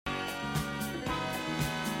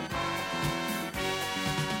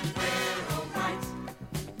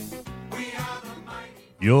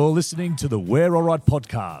You're listening to the We're Alright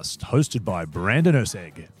podcast, hosted by Brandon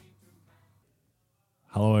Oseg.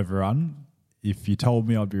 Hello, everyone. If you told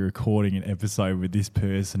me I'd be recording an episode with this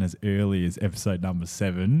person as early as episode number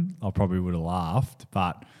 7, I probably would have laughed.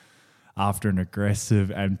 But after an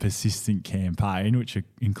aggressive and persistent campaign, which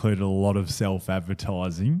included a lot of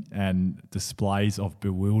self-advertising and displays of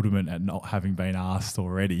bewilderment at not having been asked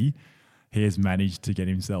already, he has managed to get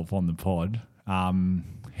himself on the pod.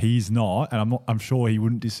 He's not, and I'm sure he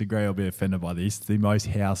wouldn't disagree or be offended by this, the most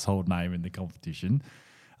household name in the competition.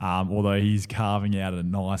 Although he's carving out a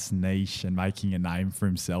nice niche and making a name for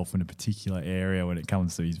himself in a particular area when it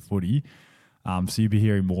comes to his footy. So you'll be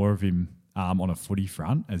hearing more of him on a footy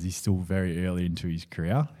front as he's still very early into his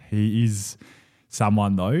career. He is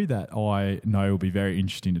someone, though, that I know will be very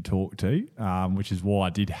interesting to talk to, which is why I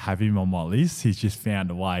did have him on my list. He's just found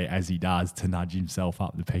a way, as he does, to nudge himself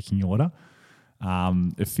up the pecking order.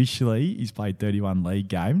 Officially, he's played 31 league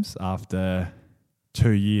games after 2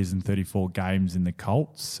 years and 34 games in the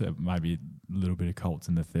Colts, maybe a little bit of Colts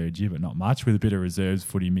in the third year, but not much, with a bit of reserves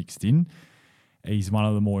footy mixed in. He's one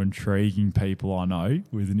of the more intriguing people I know,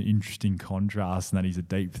 with an interesting contrast in that he's a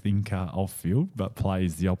deep thinker off-field, but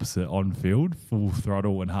plays the opposite on-field, full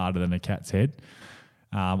throttle and harder than a cat's head.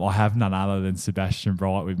 I have none other than Sebastian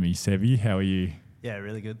Bright with me. Sebi, how are you? Yeah,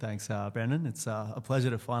 really good. Thanks, Brandon. It's a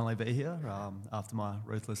pleasure to finally be here after my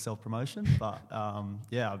ruthless self-promotion. But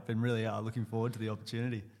yeah, I've been really looking forward to the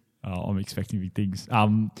opportunity. I'm expecting big things.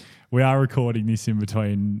 We are recording this in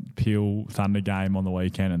between Peel Thunder game on the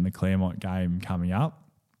weekend and the Claremont game coming up.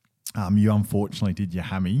 You unfortunately did your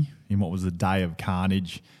hammy in what was a day of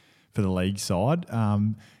carnage for the league side.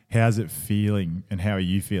 How's it feeling and how are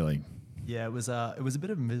you feeling? Yeah, it was a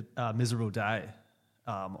bit of a miserable day.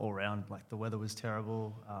 All round, like the weather was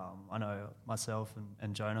terrible. I know myself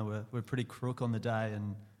and Jonah were pretty crook on the day,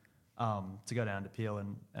 and to go down to Peel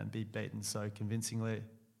and be beaten so convincingly,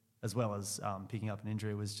 as well as picking up an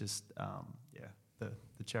injury, was just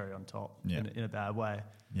the cherry on top in a bad way.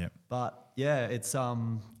 Yeah. But yeah, it's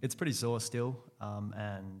pretty sore still,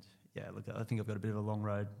 and yeah, look, I think I've got a bit of a long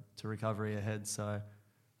road to recovery ahead, so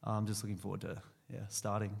I'm just looking forward to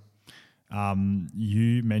starting.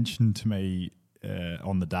 You mentioned to me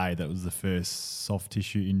on the day that was the first soft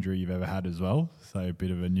tissue injury you've ever had as well, so a bit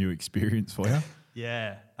of a new experience for you.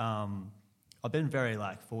 Yeah, I've been very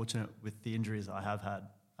fortunate with the injuries I have had.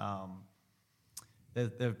 There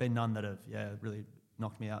have been none that have really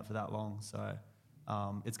knocked me out for that long, so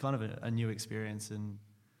it's kind of a new experience, and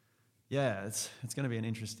yeah, it's going to be an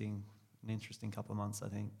interesting couple of months, I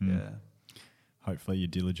think. Yeah. Hopefully you're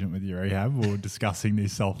diligent with your rehab. We were discussing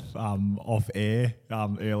this off air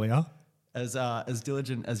earlier. As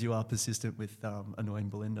diligent as you are persistent with annoying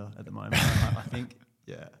Belinda at the moment, I think,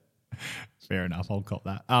 yeah. Fair enough, I'll cop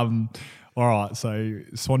that. All right, so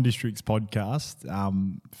Swan District's podcast.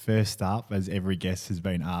 First up, as every guest has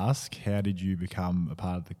been asked, how did you become a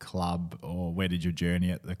part of the club, or where did your journey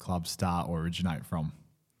at the club start or originate from?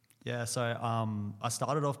 Yeah, so I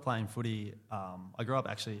started off playing footy. I grew up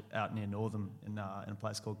actually out near Northam in a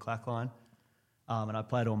place called Clackline. And I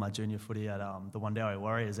played all my junior footy at the Wundowie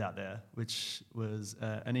Warriors out there, which was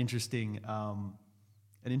an interesting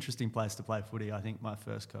place to play footy. I think my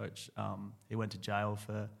first coach, he went to jail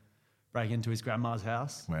for breaking into his grandma's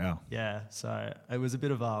house. Wow. Yeah, so it was a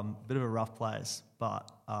bit of a rough place,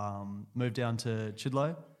 but moved down to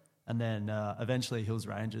Chidlow, and then eventually Hills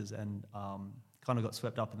Rangers, and kind of got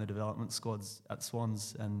swept up in the development squads at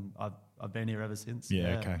Swans, and I've been here ever since.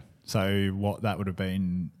 Yeah, okay. So what that would have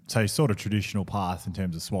been, so sort of traditional path in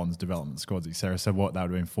terms of Swans development squads, etc. So what, that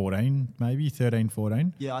would have been 14, maybe 13,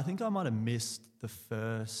 14? Yeah, I think I might have missed the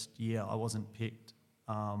first year. I wasn't picked.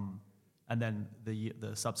 And then the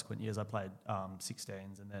subsequent years I played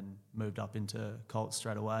 16s and then moved up into Colts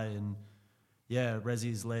straight away. And yeah,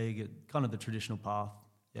 Resi's league, kind of the traditional path.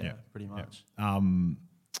 Yeah, pretty much. Yeah.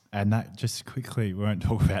 And that, just quickly, we won't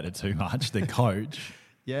talk about it too much, the coach.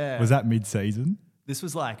 Yeah. Was that mid-season? This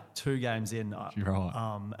was 2 games in.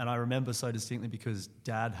 Right. And I remember so distinctly because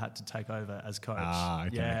Dad had to take over as coach. Ah,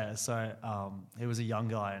 okay. Yeah, so he was a young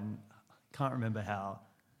guy, and I can't remember how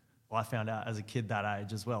I found out as a kid that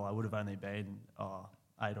age as well. I would have only been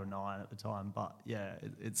 8 or 9 at the time. But yeah,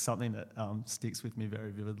 it's something that sticks with me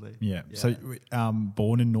very vividly. Yeah. So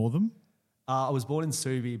born in Northam? I was born in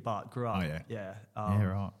Subi, but grew up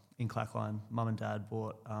right. in Clackline. Mum and Dad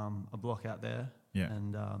bought a block out there. Yeah.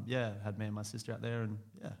 And had me and my sister out there, and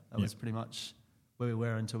that was pretty much where we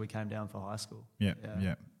were until we came down for high school. Yeah.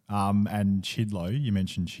 And Chidlow, you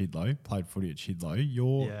mentioned Chidlow, played footy at Chidlow.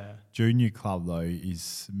 Your junior club, though,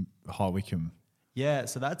 is High Wycombe. Yeah,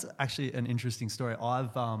 so that's actually an interesting story.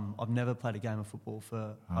 I've never played a game of football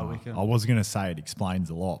for High Wycombe. I was going to say it explains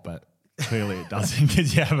a lot, but clearly it doesn't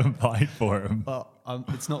because you haven't played for them. Well,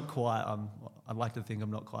 it's not quite. I'd like to think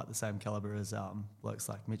I'm not quite the same calibre as blokes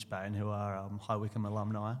like Mitch Bain, who are High Wycombe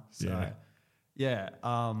alumni. So,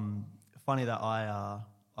 funny that I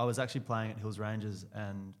was actually playing at Hills Rangers,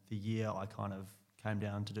 and the year I kind of came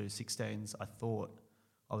down to do 16s, I thought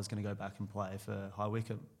I was going to go back and play for High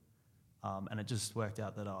Wycombe. And it just worked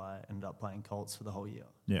out that I ended up playing Colts for the whole year,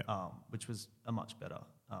 which was a much better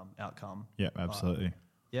outcome. Yeah, absolutely.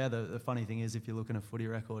 The funny thing is, if you look at a footy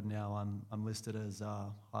record now, I'm listed as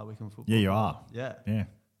High Wycombe football. Yeah, you are. Yeah.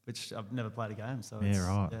 Which I've never played a game, so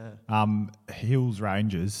right. Yeah. Hills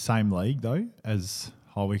Rangers, same league though as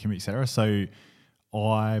High Wycombe, etc. So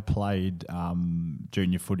I played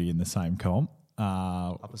junior footy in the same comp.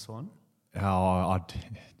 Upper Swan.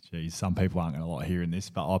 Geez, some people aren't going to like hearing this,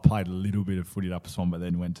 but I played a little bit of footy at Upper Swan, but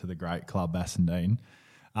then went to the great club Bassendean.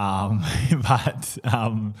 But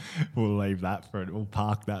we'll leave that we'll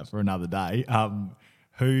park that for another day.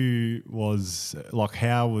 Who was like?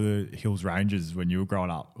 How were Hills Rangers when you were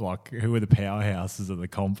growing up? Like, who were the powerhouses of the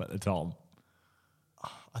comp at the time?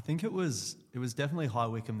 I think it was definitely High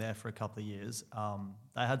Wycombe there for a couple of years.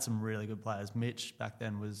 They had some really good players. Mitch back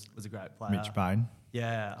then was a great player. Mitch Bain.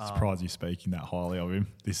 Yeah. Surprised you're speaking that highly of him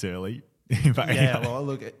this early. But well,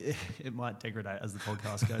 look, it might degrade as the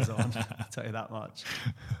podcast goes on. I'll tell you that much.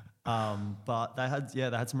 But they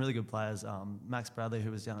had some really good players. Max Bradley,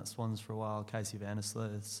 who was down at Swans for a while, Casey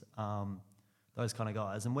Vandersluis, those kind of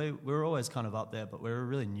guys. And we were always kind of up there, but we were a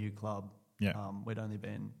really new club. Yeah. We'd only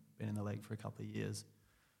been in the league for a couple of years.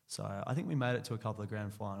 So I think we made it to a couple of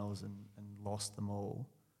grand finals and lost them all.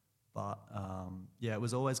 But it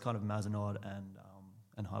was always kind of Mazenod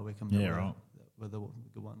and High Wycombe. Were the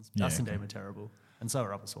good ones. Justin Dean were terrible, and so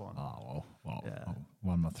were Upper Swan. Oh well, I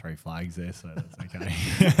won my 3 flags there, so that's okay.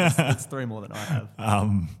 That's 3 more than I have.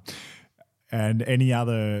 And any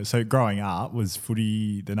other? So growing up, was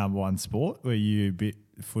footy the number one sport? Were you a bit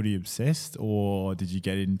footy obsessed, or did you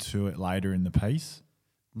get into it later in the piece?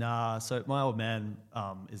 Nah. So my old man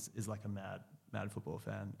is like a mad football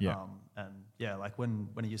fan. Yeah. Like when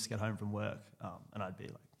he used to get home from work, and I'd be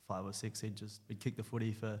like 5 or 6, we'd kick the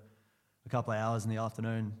footy for a couple of hours in the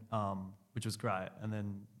afternoon, which was great. And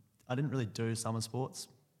then I didn't really do summer sports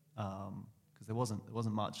because there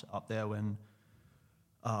wasn't much up there when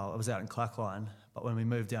I was out in Clackline. But when we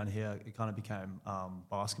moved down here, it kind of became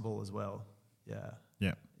basketball as well. Yeah.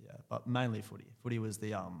 But mainly footy. Footy was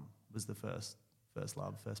the first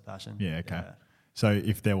love, first passion. Yeah. Okay. Yeah. So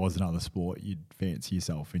if there was another sport, you'd fancy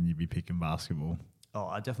yourself and you'd be picking basketball. Oh,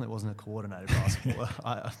 I definitely wasn't a coordinated basketball.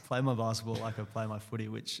 I play my basketball like I play my footy,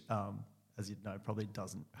 which, as you know, probably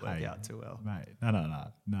doesn't work out too well. Mate,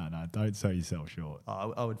 no, don't sell yourself short.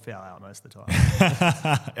 I would foul out most of the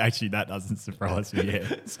time. Actually, that doesn't surprise me.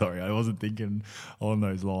 Yeah, sorry, I wasn't thinking on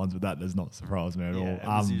those lines, but that does not surprise me at all. It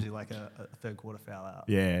was usually like a third quarter foul out.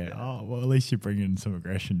 Yeah. Oh, well, at least you're bringing some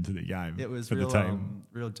aggression to the game. It was for real, the team.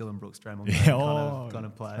 Real Dylan Brooks, Draymond kind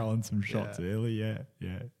of play. Throwing some shots early, yeah.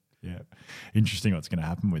 Interesting what's going to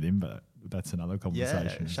happen with him, but that's another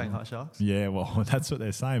conversation. Yeah, Shanghai Sharks. Yeah, well, that's what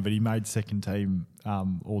they're saying. But he made second team,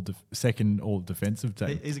 second all defensive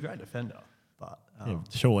team. He's a great defender, but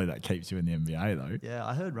surely that keeps you in the NBA though. Yeah,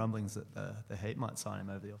 I heard rumblings that the Heat might sign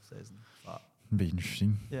him over the off season. But it'd be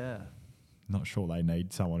interesting. Yeah, not sure they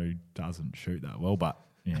need someone who doesn't shoot that well, but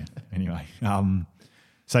yeah. Anyway,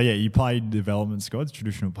 so yeah, you played development squads,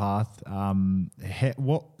 traditional path.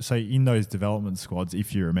 So in those development squads,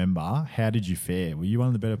 if you remember, how did you fare? Were you one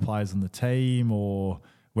of the better players on the team, or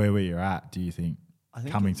where were you at? Do you think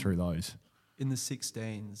coming through those in the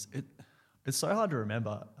 16s? It's so hard to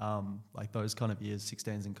remember, like those kind of years,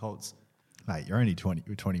 16s and Colts. Mate, you're only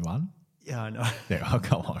 21. Yeah, I know. Yeah, oh,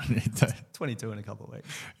 come on. 22 in a couple of weeks.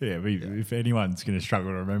 Yeah, if anyone's going to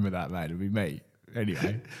struggle to remember that, mate, it'll be me.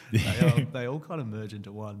 Anyway, they all kind of merge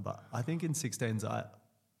into one. But I think in 16s, I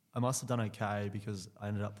must have done okay because I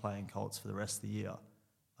ended up playing Colts for the rest of the year,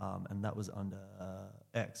 and that was under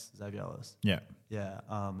Xavier Ellis. Yeah.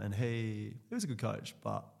 And he was a good coach,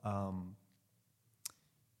 but I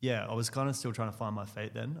was kind of still trying to find my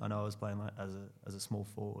feet then. I know I was playing like as a small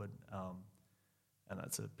forward, and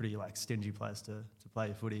that's a pretty like stingy place to play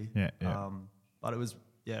your footy. Yeah. But it was.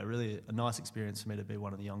 Yeah, really a nice experience for me to be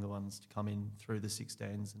one of the younger ones to come in through the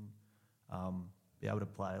 16s and be able to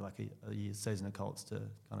play like a year's season of Colts to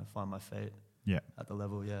kind of find my feet at the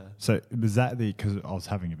level, So was that because I was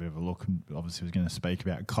having a bit of a look and obviously was going to speak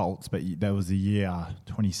about Colts, but there was the year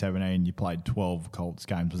 2017 you played 12 Colts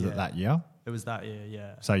games. Was it that year? It was that year,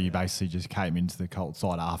 yeah. So you basically just came into the Colts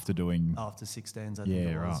side after doing... After 16s, I think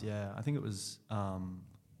it was. Right. Yeah, I think it was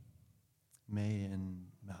me and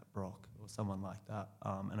Matt Brock or someone like that.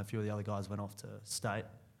 And a few of the other guys went off to state.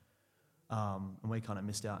 And we kind of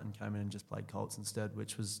missed out and came in and just played Colts instead,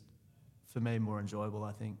 which was, for me, more enjoyable,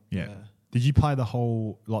 I think. Yeah. Did you play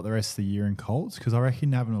the rest of the year in Colts? Because I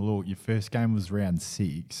reckon having a look, your first game was round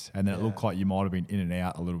 6, and then it looked like you might have been in and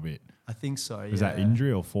out a little bit. I think so, Was that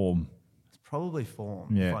injury or form? It's probably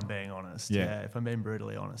form, if I'm being honest. Yeah. If I'm being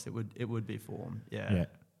brutally honest, it would be form, Yeah.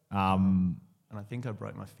 And I think I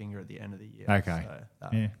broke my finger at the end of the year. Okay. So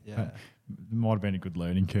It might have been a good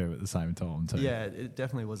learning curve at the same time too. Yeah, it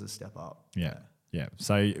definitely was a step up. Yeah.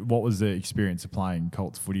 So what was the experience of playing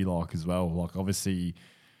Colts footy like as well? Like obviously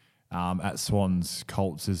at Swans,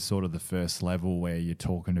 Colts is sort of the first level where you're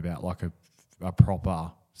talking about like a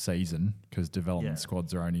proper season, because development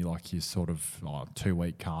squads are only like your sort of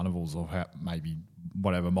 2-week carnivals or maybe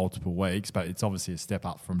whatever, multiple weeks, but it's obviously a step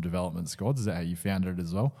up from development squads. Is that how you found it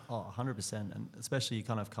as well? Oh, 100%. And especially you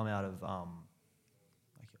kind of come out of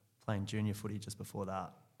like playing junior footy just before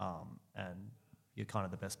that, and you're kind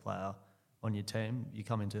of the best player on your team. You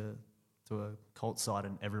come into a Colts side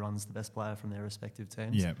and everyone's the best player from their respective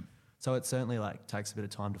teams. Yeah. So it certainly like takes a bit of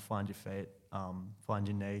time to find your feet, find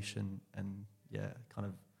your niche, and kind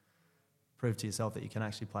of prove to yourself that you can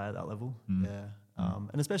actually play at that level.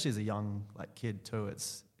 And especially as a young like kid too,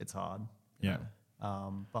 it's hard. Yeah.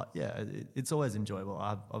 But yeah, it's always enjoyable.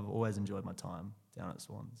 I've always enjoyed my time down at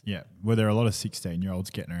Swans. Yeah. Were there a lot of 16-year-olds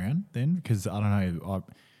getting around then? Because I don't know,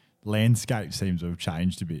 landscape seems to have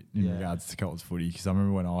changed a bit in regards to Colts footy. Because I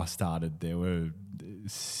remember when I started, there were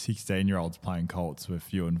 16-year-olds playing Colts were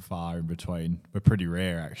few and far in between. Were pretty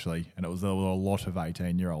rare actually, and it was a lot of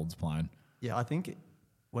 18-year-olds playing. Yeah, I think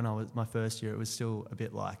when I was my first year, it was still a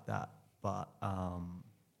bit like that. But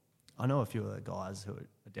I know a few of the guys who are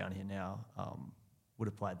down here now would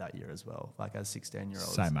have played that year as well, like as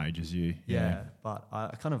 16-year-olds. Same age as you. Yeah, but I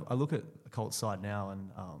look at the Colts side now, and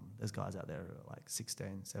there's guys out there who are like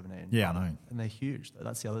 16, 17. Yeah, I know. And they're huge.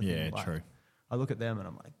 That's the other thing. Yeah, like, true. I look at them and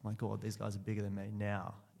I'm like, my God, these guys are bigger than me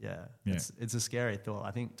now. Yeah. It's a scary thought.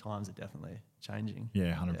 I think times are definitely changing.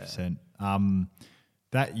 Yeah, 100%.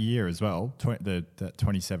 That year as well,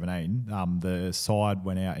 2017, the side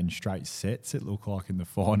went out in straight sets, it looked like, in the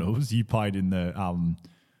finals. You played in the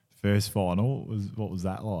first final. What was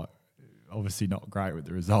that like? Obviously not great with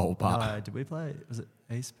the result, but... No, did we play... Was it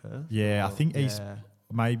East Perth? Yeah, I think East...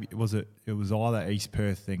 Maybe it was either East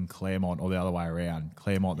Perth then Claremont, or the other way around,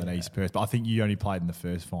 Claremont then East Perth. But I think you only played in the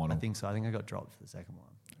first final. I think so. I think I got dropped for the second one.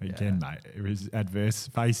 Again, mate, it was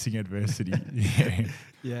facing adversity.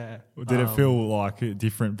 Yeah. Did it feel like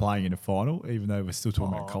different playing in a final, even though we're still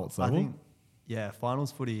talking about Colts level? I think,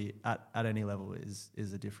 finals footy at any level is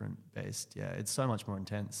a different beast. Yeah, it's so much more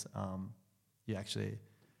intense. You actually...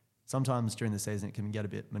 Sometimes during the season it can get a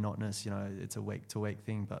bit monotonous, it's a week-to-week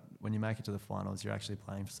thing, but when you make it to the finals, you're actually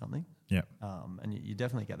playing for something. Yeah. And you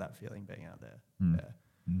definitely get that feeling being out there.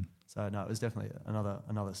 So, no, it was definitely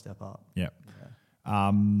another step up. Yeah.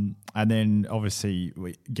 And then obviously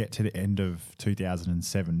we get to the end of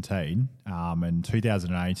 2017, and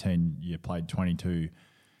 2018 you played 22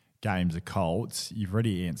 games of Colts. You've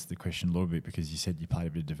already answered the question a little bit because you said you played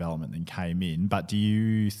a bit of development and came in, but do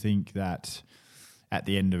you think that at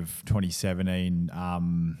the end of 2017,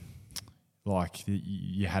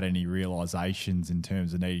 you had any realisations in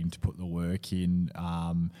terms of needing to put the work in,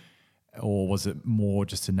 or was it more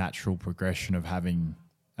just a natural progression of having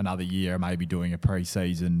another year, maybe doing a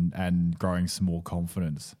pre-season and growing some more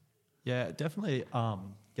confidence? Yeah, definitely.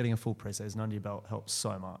 Getting a full pre-season under your belt helps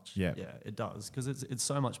so much. Yeah, it does, because it's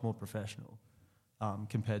so much more professional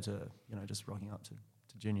compared to just rocking up to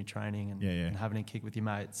junior training and having a kick with your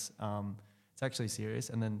mates. It's actually serious,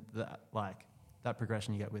 and then that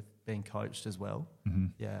progression you get with being coached as well.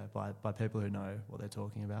 By people who know what they're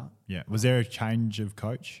talking about. Yeah. Was there a change of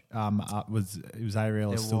coach? Was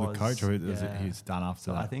Ariel still the coach, or was it he's done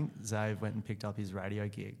after that? I think Zave went and picked up his radio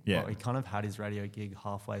gig. Yeah. Well, he kind of had his radio gig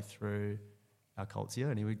halfway through our Colts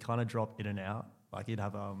year, and he would kind of drop in and out. Like he'd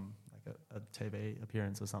have a TV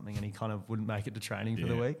appearance or something, and he kind of wouldn't make it to training for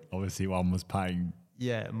the week. Obviously, one was paying.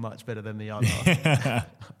 Yeah, much better than the other.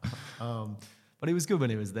 But he was good when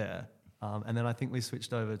he was there. And then I think we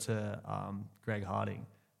switched over to Greg Harding,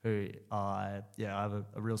 who I have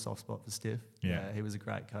a real soft spot for Stiff. Yeah, he was a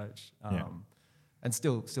great coach. And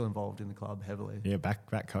still involved in the club heavily. Yeah,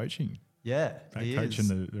 back coaching. Yeah, he coaching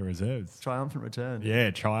is. the reserves. Triumphant return.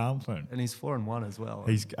 Yeah, triumphant. And he's 4-1 as well.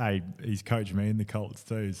 He's coached me in the Colts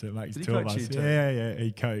too, so it makes Did he two of coach us. you too? Yeah,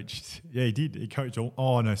 he coached. Yeah, he did. He coached all.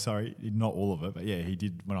 Oh no, sorry, not all of it, but yeah, he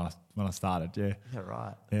did when I started. Yeah, Yeah,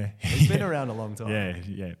 right. yeah. He's been around a long time.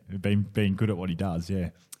 Yeah. Being good at what he does. Yeah,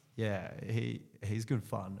 Yeah, he's good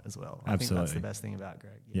fun as well. I think Absolutely. that's the best thing about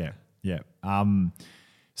Greg. yeah.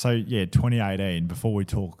 So yeah, 2018. Before we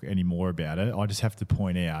talk any more about it, I just have to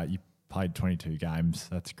point out you played 22 games.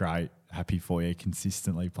 That's great. Happy for you.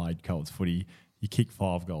 Consistently played Colts footy. You kicked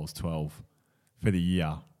 5 goals, 12 for the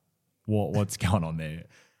year. What's going on there?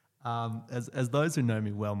 As those who know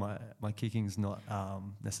me well, my kicking's not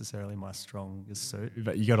necessarily my strongest suit.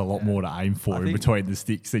 But you got a lot more to aim for I in think- between the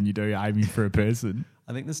sticks than you do aiming for a person.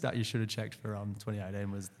 I think the stat you should have checked for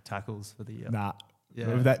 2018 was the tackles for the year. Nah. Yeah.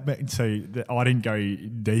 I didn't go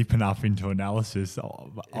deep enough into analysis,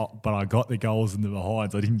 but I got the goals and the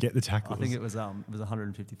behinds. I didn't get the tackles. I think it was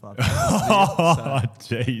 155. Oh,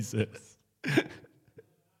 Jesus.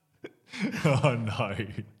 Oh, no.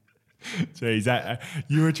 Jeez,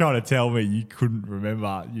 you were trying to tell me you couldn't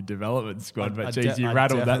remember your development squad, but geez, you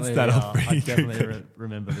rattled that stat off I pretty definitely quickly.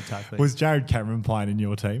 remember the tackling. Was Jared Cameron playing in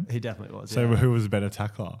your team? He definitely was. So yeah. who was a better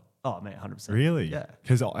tackler? Oh, mate, 100%. Really? Yeah.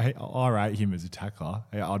 Because I rate him as a tackler.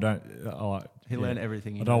 He learned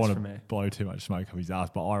everything he I don't knows want from to me. blow too much smoke up his ass,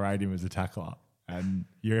 but I rate him as a tackler. And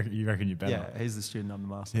you reckon you're better? Yeah, he's the student, I'm the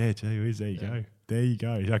master. Yeah, gee whiz, there you go. There you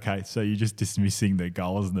go. Okay, so you're just dismissing the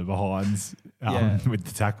goals and the behinds Yeah. with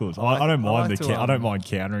the tackles. I like- I don't I mind like to, I don't mind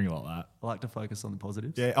countering like that. I like to focus on the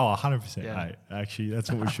positives. Yeah, 100%. Yeah. Mate. Actually,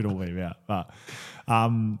 that's what we should all be about. But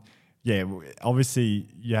yeah, obviously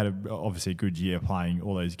you had a good year playing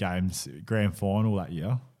all those games. Grand final that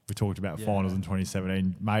year. We talked about Yeah. finals in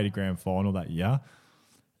 2017. Made a grand final that year.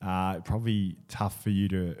 Probably tough for you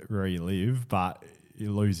to relive, but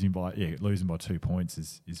losing by 2 points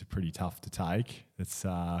is pretty tough to take. It's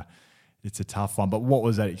a tough one. But what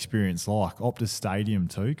was that experience like? Optus Stadium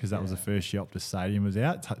too, because that was the first year Optus Stadium was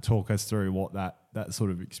out. Talk us through what that sort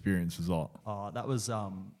of experience was like. Oh, that was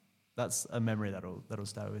that's a memory that'll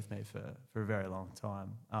stay with me for a very long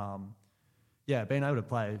time. Yeah, being able to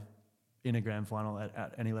play in a grand final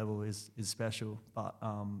at any level is special, but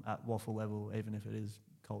at waffle level, even if it is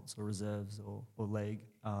Colts or reserves or league,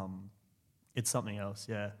 it's something else.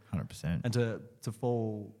 Yeah, 100%. and to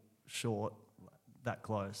fall short that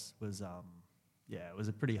close was it was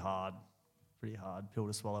a pretty hard pill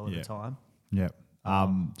to swallow at the time. Yeah.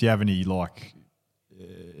 Do you have any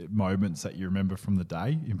moments that you remember from the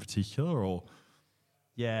day in particular, or?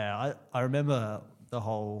 Yeah, I remember the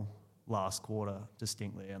whole last quarter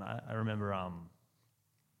distinctly, and I remember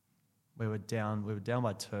we were down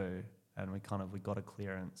by 2, and we got a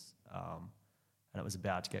clearance, and it was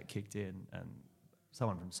about to get kicked in, and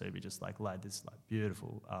someone from Subi just laid this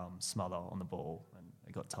beautiful smother on the ball, and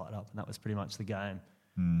it got tied up, and that was pretty much the game.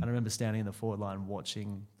 And I remember standing in the forward line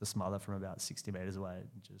watching the smother from about 60 metres away,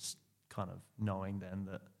 and just kind of knowing then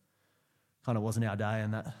that kind of wasn't our day,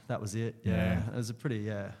 and that was it. Yeah. It was a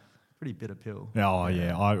pretty bitter pill. Oh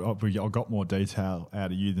yeah, I got more detail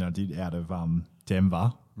out of you than I did out of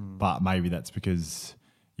Denver, but maybe that's because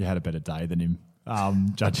you had a better day than him.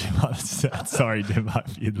 Judging by the stats. Sorry, Denver,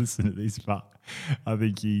 if you listen to this, but I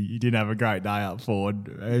think you didn't have a great day up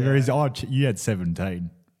forward. Whereas you had 17,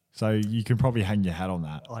 so you can probably hang your hat on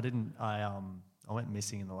that. I didn't. I went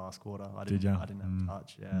missing in the last quarter. I Did didn't. ya? I didn't have a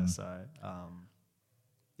touch. Yeah. So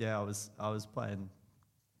I was playing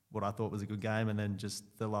what I thought was a good game, and then just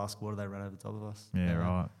the last quarter they ran over the top of us. Yeah,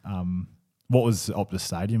 right. What was Optus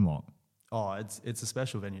Stadium like? Oh, it's a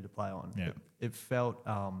special venue to play on. Yeah. It felt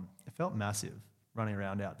massive running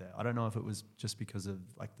around out there. I don't know if it was just because of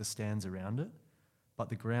the stands around it, but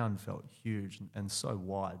the ground felt huge and so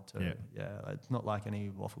wide too. Yeah, it's not like any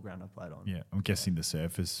waffle ground I played on. Yeah, I'm guessing the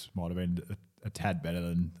surface might have been a tad better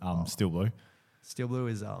than Steel Blue. Steel Blue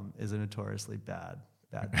is a notoriously bad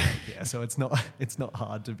yeah, so it's not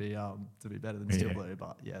hard to be better than Steel Blue,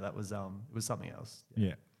 but yeah, that was it was something else.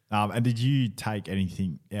 Yeah. And did you take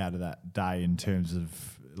anything out of that day in terms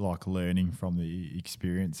of learning from the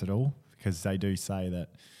experience at all? Because they do say that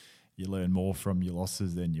you learn more from your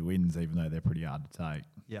losses than your wins, even though they're pretty hard to take.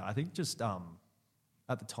 Yeah, I think just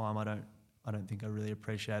at the time I don't think I really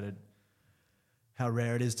appreciated how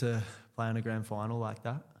rare it is to play in a grand final like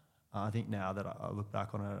that. I think now that I look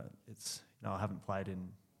back on it, it's I haven't played in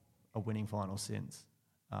a winning final since.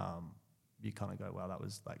 You kind of go, wow, that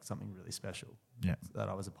was something really special. Yeah. That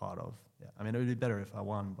I was a part of. Yeah, I mean, it would be better if I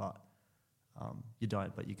won, but you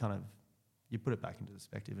don't. But you put it back into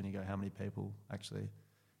perspective, and you go, how many people actually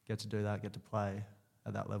get to do that, get to play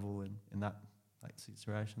at that level in that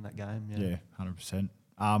situation, that game. Yeah, 100%.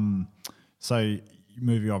 So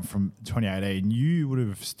moving on from 2018, you would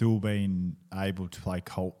have still been able to play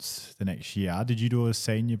Colts the next year. Did you do a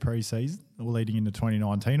senior pre-season or leading into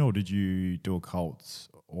 2019, or did you do a Colts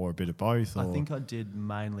or a bit of both? I think I did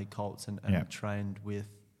mainly Colts and trained with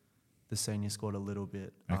the senior squad a little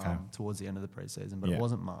bit towards the end of the preseason, but it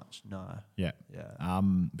wasn't much. No. Yeah.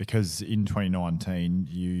 Because in 2019,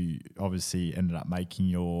 you obviously ended up making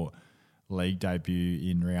your league debut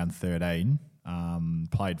in round 13.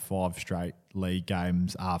 Played 5 straight league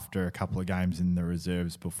games after a couple of games in the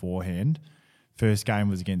reserves beforehand. First game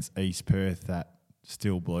was against East Perth at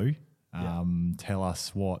Steel Blue. Tell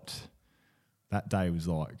us what that day was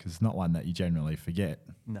like, because it's not one that you generally forget.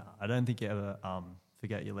 No, I don't think you ever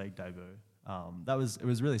forget your league debut. It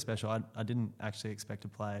was really special. I didn't actually expect to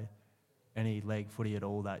play any league footy at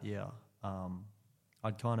all that year.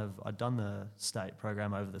 I'd done the state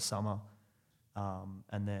program over the summer,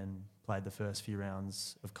 and then played the first few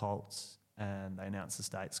rounds of Colts, and they announced the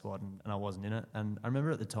state squad, and I wasn't in it. And I remember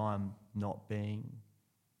at the time not being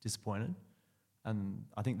disappointed, and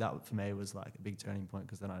I think that for me was like a big turning point,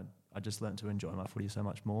 because then I just learned to enjoy my footy so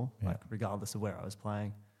much more, like regardless of where I was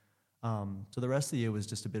playing. So the rest of the year was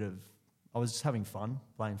just I was just having fun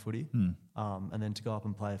playing footy, and then to go up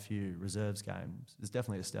and play a few reserves games is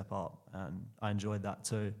definitely a step up, and I enjoyed that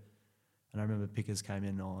too. And I remember Pickers came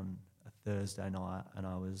in on a Thursday night, and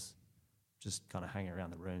I was just kind of hanging around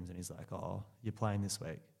the rooms, and he's like, "Oh, you're playing this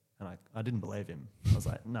week?" And I didn't believe him. I was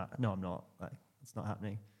like, no, I'm not. Like, it's not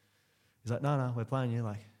happening. He's like, no, we're playing you.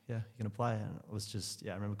 Like, yeah, you're going to play. And it was just,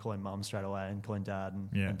 I remember calling mum straight away and calling dad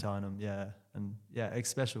and telling him,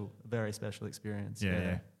 it's very special experience.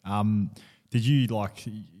 Yeah. Did you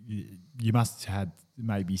you must have had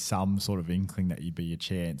maybe some sort of inkling that you'd be a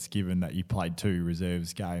chance, given that you played 2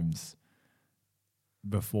 reserves games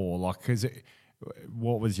before?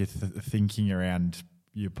 What was your thinking around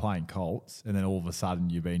you playing Colts, and then all of a sudden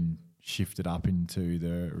you've been shifted up into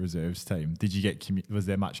the reserves team? Did you was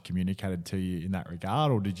there much communicated to you in that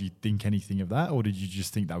regard, or did you think anything of that, or did you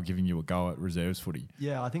just think they were giving you a go at reserves footy?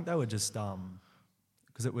 Yeah, I think they were just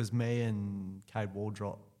because it was me and Cade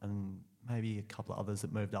Waldrop and maybe a couple of others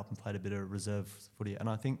that moved up and played a bit of reserve footy, and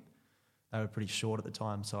I think they were pretty short at the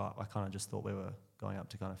time, so I kind of just thought we were going up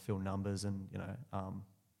to kind of fill numbers and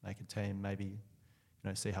make a team, maybe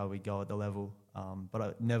see how we go at the level, but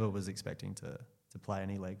I never was expecting to play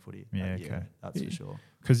any league footy that year, that's for sure.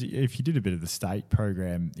 Because if you did a bit of the state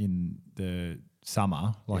program in the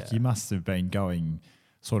summer, you must have been going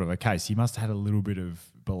sort of okay, so you must have had a little bit of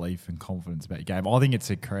belief and confidence about your game. I think it's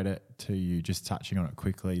a credit to you, just touching on it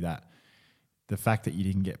quickly, that the fact that you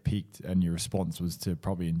didn't get picked and your response was to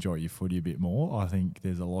probably enjoy your footy a bit more. I think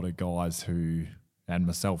there's a lot of guys who, and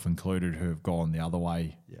myself included, who have gone the other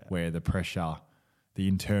way, where the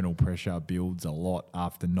internal pressure builds a lot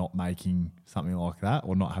after not making something like that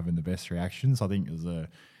or not having the best reactions. I think there's a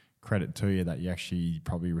credit to you that you actually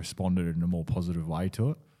probably responded in a more positive way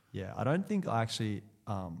to it. Yeah, I don't think I actually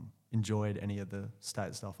enjoyed any of the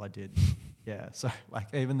state stuff I did. So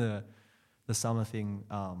even the summer thing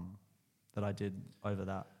that I did over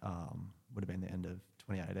that would have been the end of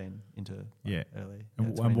 2018 into early.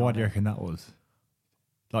 And why do you reckon that was?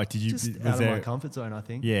 Did you just out of my comfort zone? I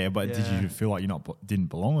think. Yeah, but did you feel like you didn't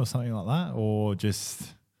belong or something like that, or just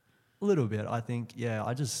a little bit? I think. Yeah,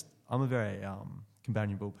 I'm a very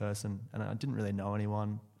companionable person, and I didn't really know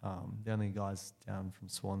anyone. The only guys down from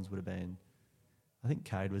Swans would have been, I think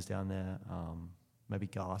Cade was down there, maybe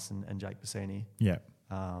Gus and Jake Bassini. Yeah.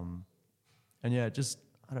 Just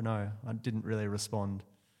I don't know. I didn't really respond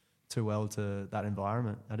too well to that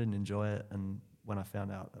environment. I didn't enjoy it, and when I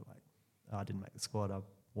found out that I didn't make the squad, I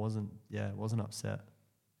wasn't upset.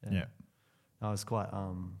 Yeah. I was quite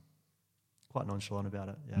nonchalant about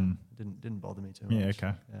it. Yeah. It didn't bother me too much. Yeah,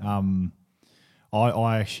 okay. Yeah.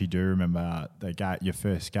 I actually do remember your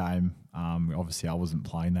first game. Obviously I wasn't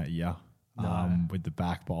playing that year with the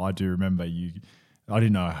back, but I do remember I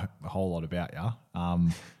didn't know a whole lot about you.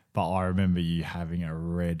 But I remember you having a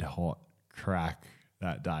red hot crack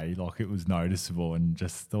that day. It was noticeable, and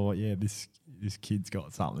just thought, this kid's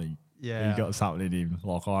got something. Yeah, he got something in him.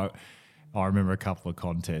 I remember a couple of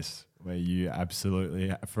contests where you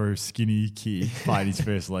absolutely, for a skinny kid, played his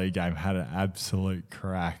first league game, had an absolute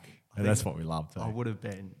crack, and that's what we loved. I would have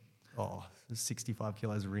been 65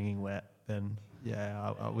 kilos ringing wet then.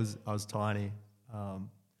 Yeah, I was tiny. And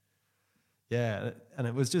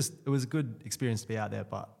it was a good experience to be out there,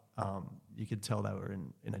 but you could tell they were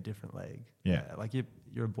in a different league. Yeah,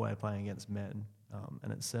 you're a boy playing against men,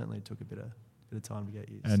 and it certainly took a bit of time to get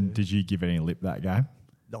used to. And did you give any lip that game?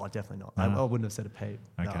 No, definitely not. No? I wouldn't have said a peep.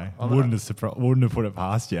 Okay. No, Wouldn't have put it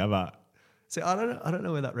past you, but see, I don't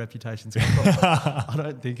know where that reputation's come from. I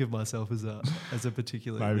don't think of myself as a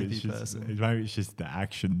particularly maybe person. maybe it's just the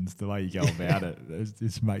actions, the way you go about it. It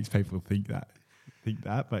just makes people think that.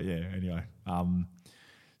 But yeah, anyway.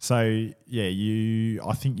 So yeah,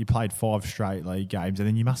 I think you played 5 straight league games, and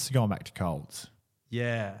then you must have gone back to Colts.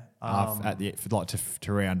 Yeah. To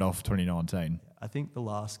round off 2019. I think the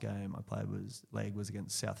last game I played was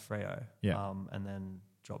against South Freo. Yeah. And then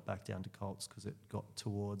dropped back down to Colts because it got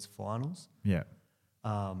towards finals. Yeah.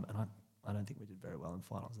 And I don't think we did very well in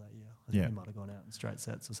finals that year. I think Yeah. we might have gone out in straight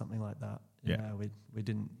sets or something like that. Yeah. We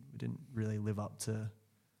didn't really live up to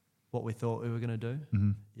what we thought we were going to do.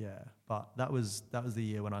 Mm-hmm. Yeah. But that was the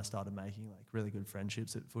year when I started making like really good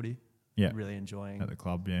friendships at footy. Yeah. Really enjoying At the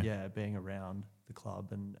club, yeah. Yeah, being around the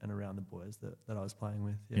club and around the boys that I was playing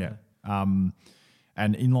with. Yeah.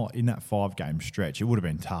 And in that 5-game stretch, it would have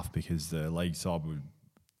been tough because the league side were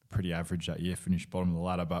pretty average that year, finished bottom of the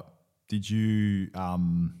ladder. But did you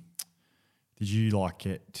like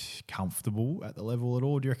get comfortable at the level at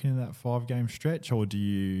all? Do you reckon in that 5-game stretch, or do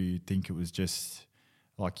you think it was just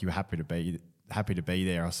like you were happy to be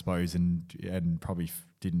there, I suppose, and probably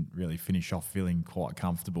didn't really finish off feeling quite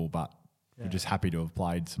comfortable, but you're just happy to have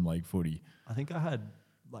played some league footy? I think I had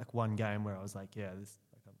like one game where I was like,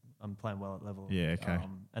 I'm playing well at level. Yeah, okay.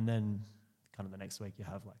 And then kind of the next week you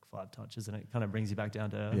have like 5 touches and it kind of brings you back down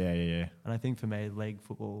to earth. Yeah. And I think for me, league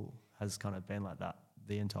football has kind of been like that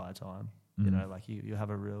the entire time. Mm. You know, like you have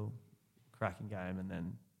a real cracking game and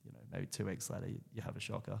then, you know, maybe 2 weeks later you have a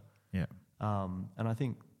shocker. Yeah. And I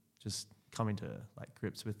think just coming to like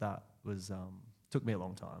grips with that was took me a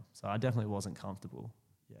long time. So I definitely wasn't comfortable.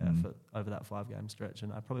 For over that 5-game stretch,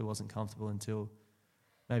 and I probably wasn't comfortable until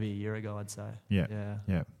maybe a year ago, I'd say. Yeah.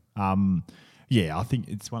 I think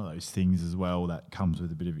it's one of those things as well that comes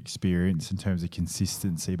with a bit of experience in terms of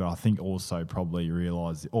consistency, but I think also probably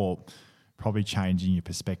probably changing your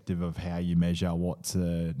perspective of how you measure what's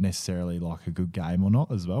necessarily like a good game or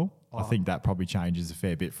not as well. I think that probably changes a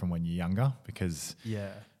fair bit from when you're younger, because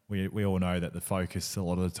we all know that the focus a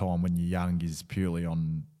lot of the time when you're young is purely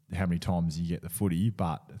on how many times you get the footy,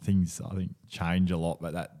 but things I think change a lot,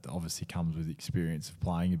 but that obviously comes with experience of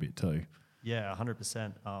playing a bit too. Yeah,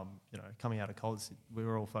 100%. You know, coming out of college, we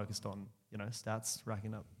were all focused on, you know, stats,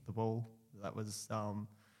 racking up the ball. That was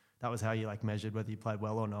how you like measured whether you played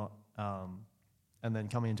well or not. And then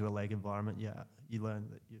coming into a league environment, you learn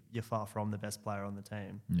that you're far from the best player on the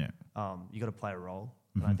team. Yeah. You got to play a role,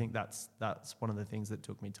 and I think that's one of the things that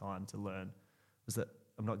took me time to learn, was that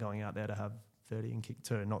I'm not going out there to have 30 and kick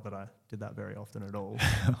 2. Not that I did that very often at all.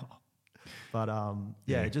 But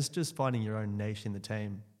just finding your own niche in the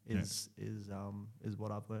team is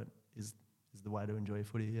what I've learnt is the way to enjoy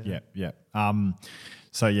footy. Yeah.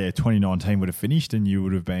 2019 would have finished, and you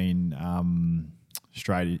would have been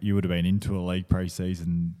you would have been into a league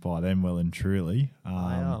pre-season by then, well and truly.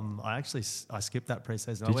 I skipped that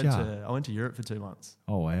pre-season. I went to Europe for 2 months.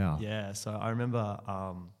 Oh wow. Yeah, so I remember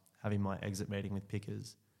having my exit meeting with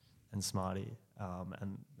Pickers and Smarty,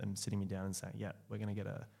 and them sitting me down and saying, we're going to get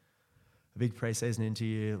a big pre-season into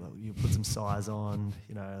you. You put some size on,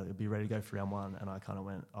 you know, you'll be ready to go for round 1. And I kind of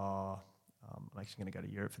went, I'm actually going to go to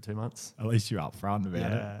Europe for 2 months. At least you're upfront about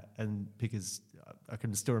it. Yeah, and Pickers, I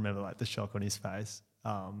can still remember like the shock on his face.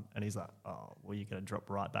 And he's like, oh, well, you're going to drop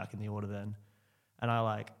right back in the order then. And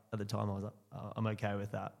I at the time I was like, I'm okay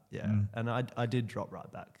with that. Yeah. And I did drop right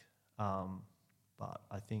back. But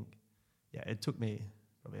I think, it took me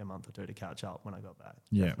probably a month or 2 to catch up when I got back.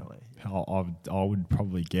 Yeah. Definitely. I would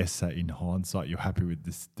probably guess that in hindsight, you're happy with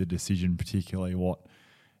the decision, particularly what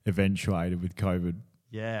eventuated with COVID.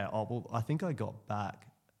 Yeah. Oh, well, I think I got back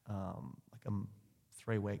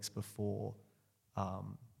 3 weeks before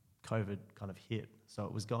COVID kind of hit. So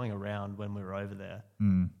it was going around when we were over there.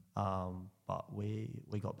 But we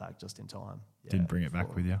got back just in time. Yeah, didn't bring it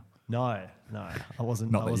back with you? No. I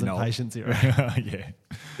wasn't patient zero. Yeah.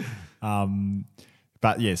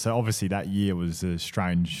 But yeah, so obviously that year was a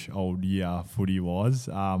strange old year footy-wise.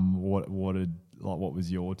 What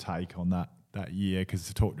was your take on that year? Because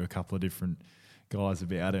I talked to a couple of different guys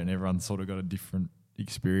about it, and everyone sort of got a different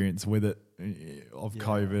experience with it of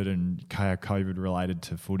COVID and how COVID related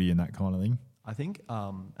to footy and that kind of thing. I think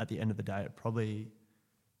at the end of the day, it probably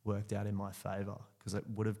worked out in my favour, because it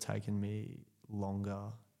would have taken me longer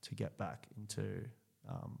to get back into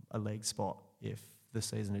a league spot if the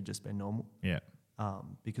season had just been normal. Yeah.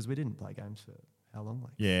 Because we didn't play games for how long?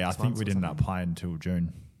 I think we didn't end up playing until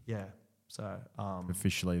June. Yeah. So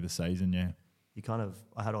officially the season, yeah.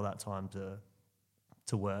 I had all that time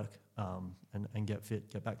to work and get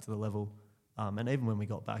fit, get back to the level And even when we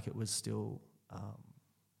got back, it was still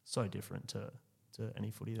so different to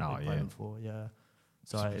any footy that we played before. Yeah.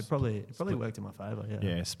 So it probably worked in my favour. Yeah.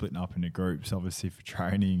 Yeah, splitting up into groups, obviously for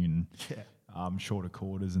training and shorter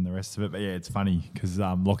quarters and the rest of it. But yeah, it's funny because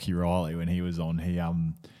Lockie Riley, when he was on,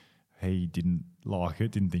 he didn't like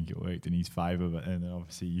it, didn't think it worked in his favour. But and then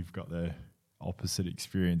obviously you've got the opposite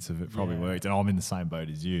experience of it probably worked, and I'm in the same boat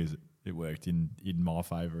as you. It worked in my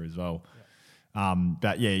favour as well. Yeah.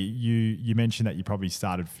 But yeah, you mentioned that you probably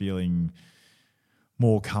started feeling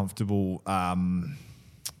more comfortable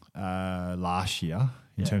last year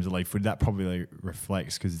in terms of league footy. That probably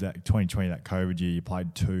reflects because that 2020, that COVID year, you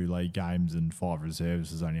played 2 league games and 5 reserves.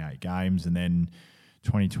 There's only 8 games, and then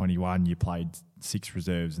 2021 you played 6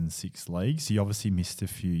 reserves and 6 leagues. So you obviously missed a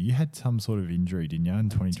few. You had some sort of injury, didn't you, in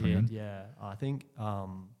 2021? Yeah, I think so.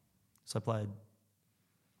 I played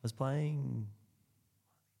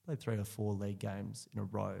 3 or 4 league games in a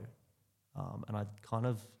row, and I kind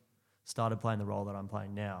of started playing the role that I'm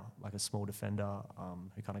playing now, like a small defender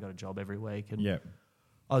who kind of got a job every week. And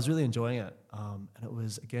I was really enjoying it. And it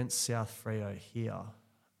was against South Freo here,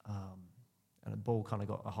 and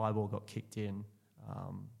a high ball got kicked in,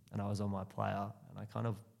 and I was on my player, and I kind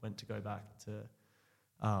of went to go back to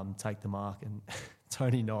take the mark, and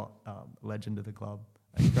Tony Knott, legend of the club,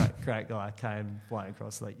 a great guy, came flying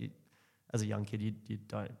across. Like as a young kid, you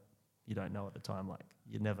don't know at the time, like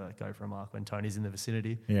you never go for a mark when Tony's in the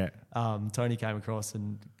vicinity. Yeah. Tony came across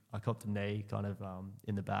and I copped a knee kind of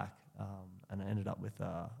in the back, and I ended up with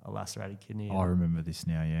a lacerated kidney. I remember this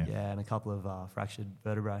now, yeah. Yeah, and a couple of fractured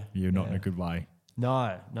vertebrae. You're not in a good way.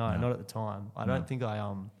 No, not at the time. I don't think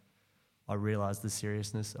I realised the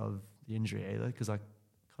seriousness of the injury either, because I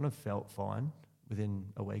kind of felt fine within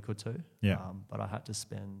a week or 2. Yeah. But I had to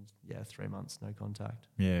spend 3 months no contact.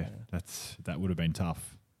 Yeah, that would have been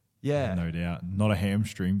tough. Yeah, no doubt. Not a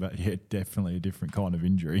hamstring, but definitely a different kind of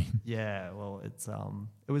injury. Yeah, well,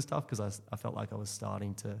 it was tough because I felt like I was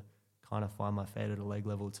starting to kind of find my feet at a leg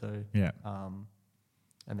level too. Yeah. And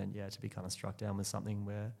then to be kind of struck down with something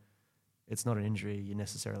where it's not an injury you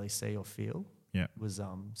necessarily see or feel. Yeah, was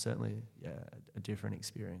certainly a different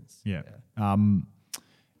experience. Yeah.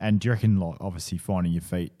 And do you reckon, like, obviously finding your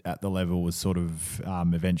feet at the level was sort of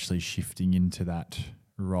eventually shifting into that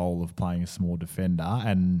role of playing a small defender?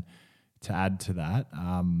 And to add to that,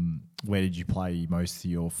 where did you play most of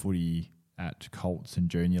your footy at Colts and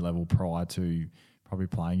junior level prior to probably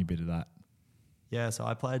playing a bit of that? Yeah, so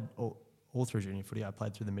I played all through junior footy. I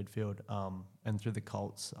played through the midfield, and through the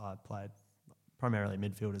Colts I played primarily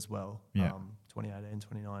midfield as well. 2018,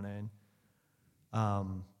 2019.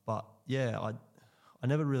 But I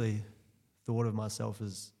never really thought of myself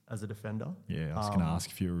as a defender. Yeah, I was going to ask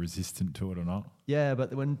if you were resistant to it or not. Yeah,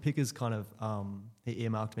 but when Pickers kind of he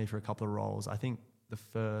earmarked me for a couple of roles, I think the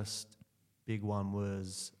first big one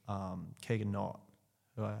was Keegan Knott,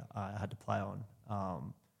 who I had to play on.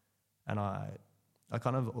 And I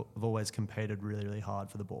kind of have always competed really, really hard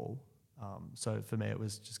for the ball. So for me, it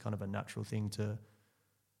was just kind of a natural thing to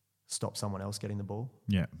stop someone else getting the ball.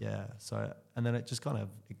 Yeah. Yeah. So, and then it just kind of,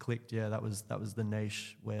 it clicked. Yeah, that was the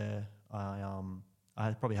niche where I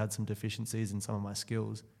had probably had some deficiencies in some of my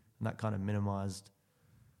skills, and that kind of minimised,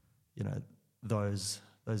 those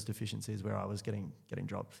deficiencies where I was getting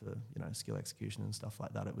dropped for, skill execution and stuff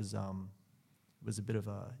like that. It was a bit of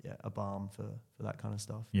a balm for that kind of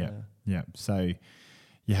stuff. Yeah. Yeah. So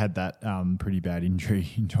you had that pretty bad injury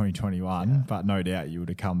in 2021, but no doubt you would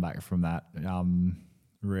have come back from that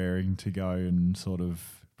raring to go and sort of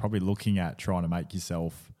probably looking at trying to make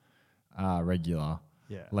yourself a regular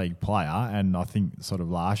league player. And I think sort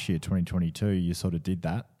of last year, 2022, you sort of did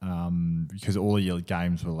that because all of your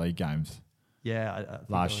games were league games. Yeah. I think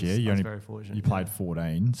last year, you very fortunate. You played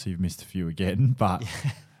 14, so you've missed a few again, but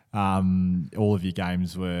all of your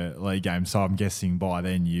games were league games. So I'm guessing by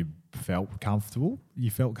then you felt comfortable.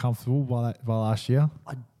 You felt comfortable by last year?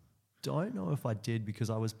 I don't know if I did,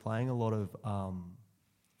 because I was playing a lot of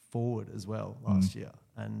forward as well last year,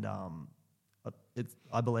 and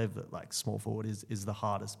I believe that like small forward is the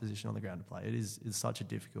hardest position on the ground to play. It is such a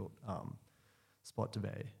difficult spot to be.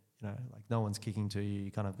 Like no one's kicking to you.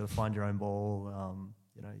 You kind of got to find your own ball.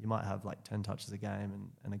 You might have like 10 touches a game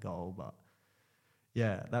and a goal, but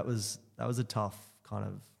yeah, that was a tough kind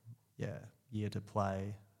of year to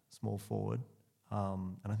play small forward.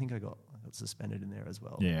 And I think I got suspended in there as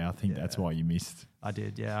well. Yeah, I think that's why you missed. I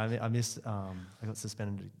did, yeah. I missed. I got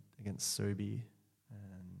suspended against Subi,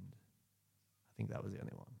 and I think that was the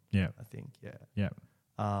only one. Yeah, I think. Yeah. Yeah.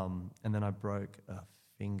 And then I broke a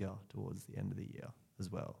finger towards the end of the year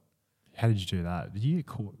as well. How did you do that? Did you get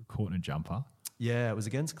caught in a jumper? Yeah, it was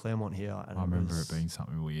against Claremont here. And I remember it being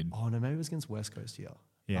something weird. Oh, no, maybe it was against West Coast here.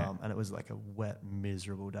 Yeah. And it was like a wet,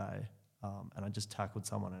 miserable day. And I just tackled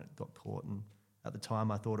someone and it got caught. And at the time,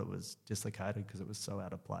 I thought it was dislocated because it was so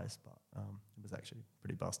out of place. But it was actually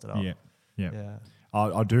pretty busted up. Yeah.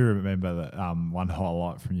 I do remember that one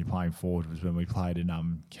highlight from you playing forward was when we played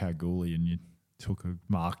in Kalgoorlie and you took a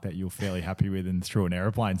mark that you were fairly happy with and threw an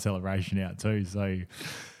aeroplane celebration out too. So,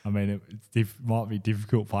 I mean, it might be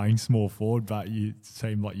difficult playing small forward, but you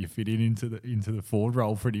seemed like you fit into the forward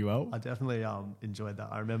role pretty well. I definitely enjoyed that.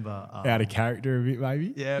 I remember... out of character a bit,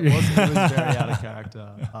 maybe? Yeah, it was very out of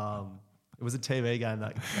character. It was a TV game,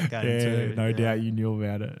 that game too. No doubt you knew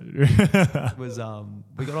about it. It was,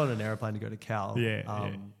 we got on an aeroplane to go to Cal.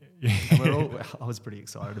 And I was pretty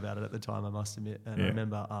excited about it at the time, I must admit. And I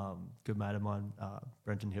remember a good mate of mine,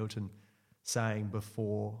 Brenton Hilton, saying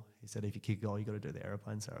before, he said, if you kick a goal, you got to do the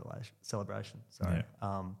aeroplane celebration. So,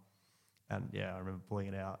 and I remember pulling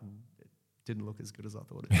it out and it didn't look as good as I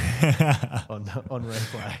thought it did on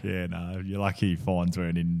replay. Yeah, no, you're lucky fines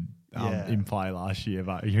weren't in play last year,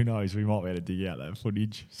 but who knows, we might be able to dig out that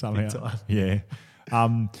footage somehow. Yeah.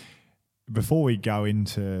 Before we go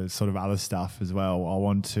into sort of other stuff as well, I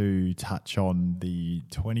want to touch on the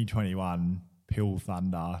 2021 Pill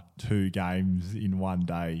Thunder 2 games in one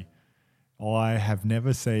day. I have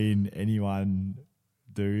never seen anyone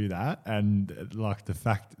do that, and like the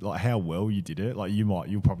fact, like how well you did it. Like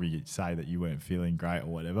you'll probably say that you weren't feeling great or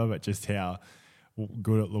whatever, but just how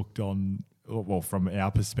good it looked from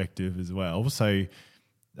our perspective as well. So,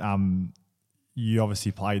 you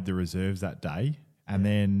obviously played the reserves that day, and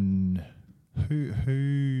then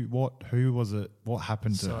who was it? What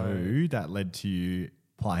happened to who that led to you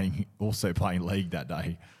playing league that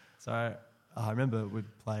day? So I remember we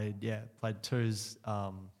played twos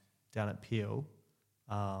down at Peel,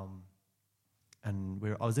 and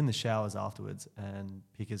I was in the showers afterwards, and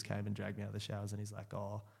Pickers came and dragged me out of the showers, and he's like,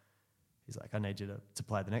 I need you to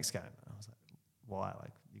play the next game. And I was like, why?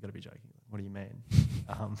 Like, you got to be joking. What do you mean?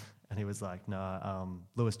 And he was like, no,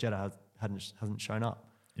 Lewis Jetta hasn't shown up.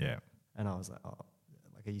 Yeah. And I was like, oh,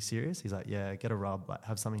 like, are you serious? He's like, yeah, get a rub, like,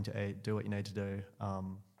 have something to eat, do what you need to do.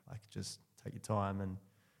 Like, just take your time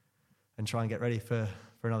and try and get ready for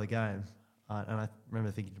another game. And I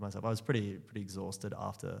remember thinking to myself, I was pretty exhausted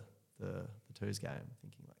after the twos game,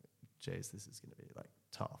 thinking like, geez, this is going to be like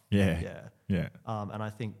tough. Yeah. And I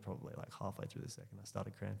think probably like halfway through the second, I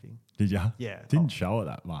started cramping. Did you? Yeah. Didn't show it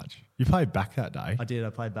that much. You played back that day. I did. I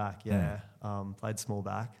played back. Yeah. Played small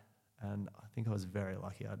back, and I think I was very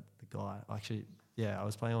lucky. I had the guy actually. Yeah, I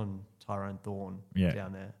was playing on Tyrone Thorne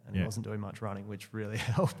down there, and he wasn't doing much running, which really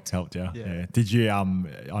helped. Helped you. Yeah. Did you?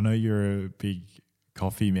 I know you're a big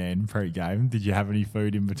coffee man pre-game. Did you have any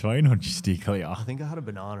food in between, or did you steer clear? I think I had a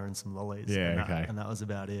banana and some lollies. And that was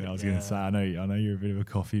about it. I was going to say, I know you're a bit of a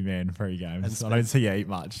coffee man pre-game. So I don't see you eat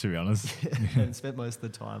much, to be honest. And spent most of the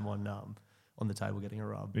time on the table getting a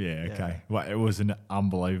rub. Yeah, okay. Well, it was an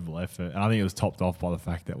unbelievable effort, and I think it was topped off by the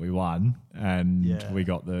fact that we won, and we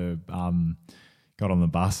got got on the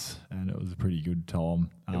bus, and it was a pretty good time.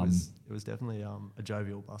 It was definitely a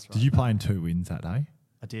jovial bus ride. Did you play in 2 wins that day?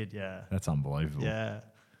 I did, yeah. That's unbelievable. Yeah.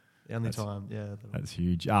 The only time, yeah. That's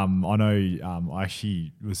huge. I know I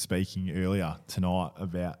actually was speaking earlier tonight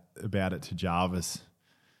about it to Jarvis,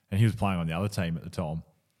 and he was playing on the other team at the time.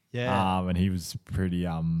 Yeah. And he was pretty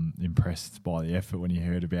impressed by the effort when he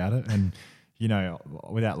heard about it. And, you know,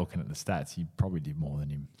 without looking at the stats, he probably did more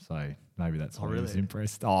than him. So maybe that's why he was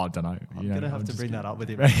impressed. Oh, I don't know. I'm going to have to bring that up with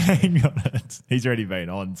him. Hang on. He's already been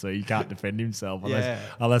on, so he can't defend himself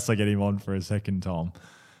unless I get him on for a second time.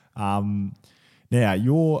 Now,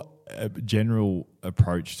 your general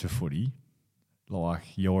approach to footy, like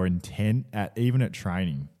your intent even at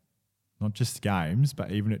training, not just games,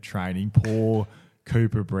 but even at training, poor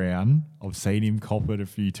Cooper Brown, I've seen him cop it a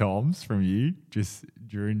few times from you just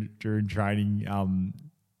during training,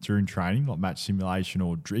 like match simulation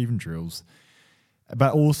or even drills,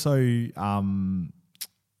 but also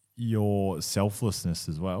your selflessness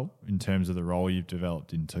as well in terms of the role you've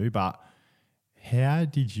developed into. But how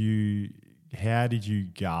did you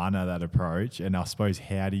garner that approach, and I suppose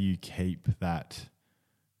how do you keep that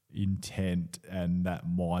intent and that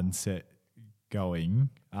mindset going?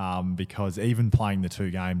 Because even playing the 2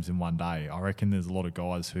 games in one day, I reckon there's a lot of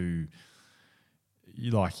guys who,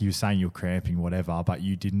 like you were saying, you're cramping, whatever, but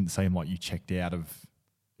you didn't seem like you checked out of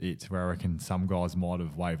it, where I reckon some guys might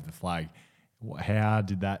have waved the flag. How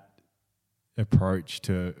did that approach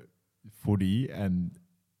to footy and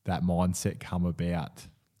that mindset come about?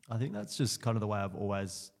 I think that's just kind of the way I've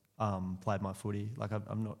always played my footy. Like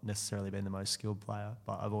I've not necessarily been the most skilled player,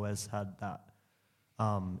 but I've always had that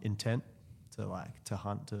intent. to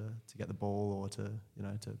hunt to get the ball or to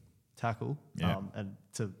to tackle, and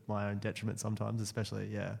to my own detriment sometimes,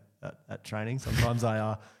 especially at training. Sometimes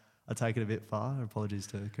I take it a bit far. Apologies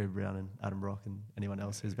to Cooper Brown and Adam Brock and anyone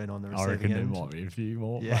else who's been on the receiving end. I reckon there might be a few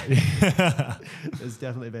more. Yeah. There's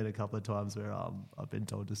definitely been a couple of times where I've been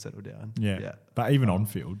told to settle down. Yeah. But even on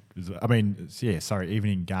field, even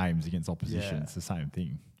in games against opposition, it's the same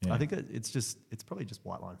thing. Yeah. I think it's probably just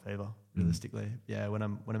white line fever, realistically. Yeah, when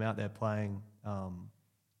I'm out there playing,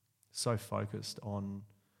 so focused on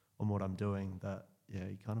what I'm doing that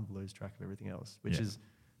you kind of lose track of everything else, which is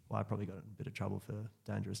why I probably got in a bit of trouble for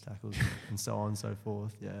dangerous tackles and so on and so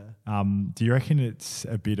forth. Yeah. Do you reckon it's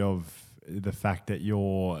a bit of the fact that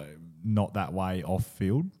you're not that way off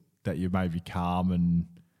field, that you're maybe calm and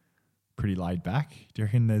pretty laid back? Do you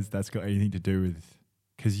reckon that's got anything to do with,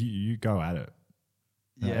 because you go at it?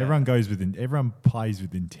 Yeah. Everyone plays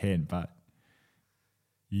with intent, but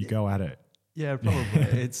you go at it. Yeah, probably.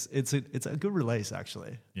 it's a good release,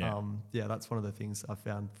 actually. Yeah. That's one of the things I've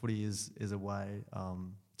found. Footy is a way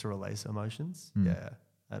to release emotions. Yeah,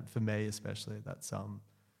 and for me especially, that's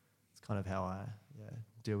it's kind of how I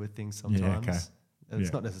deal with things sometimes. Yeah, okay. And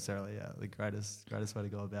it's not necessarily the greatest way to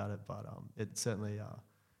go about it, but it's certainly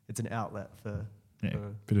it's an outlet for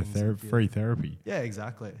bit of free therapy. Yeah,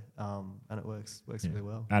 exactly. And it works really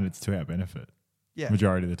well. And it's to our benefit. Yeah,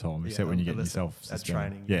 majority of the time, except when you get yourself suspended. At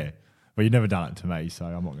training. Yeah. Well, you've never done it to me, so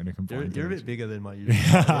I'm not going to complain. You're a bit bigger than my usual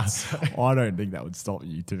targets, so. I don't think that would stop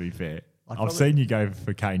you, to be fair. I've seen you go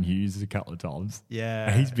for Kane Hughes a couple of times. Yeah.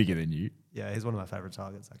 And he's bigger than you. Yeah, he's one of my favourite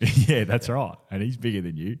targets, actually. Yeah, that's right. And he's bigger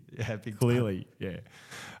than you. Yeah, big clearly. Time.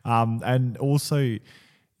 Yeah. And also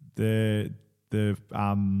the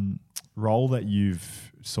role that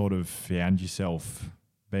you've sort of found yourself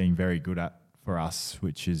being very good at for us,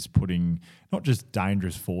 which is putting not just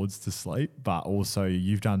dangerous forwards to sleep, but also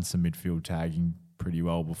you've done some midfield tagging pretty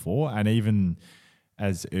well before. And even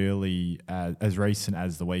as recent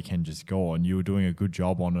as the weekend just gone, you were doing a good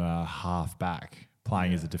job on a half back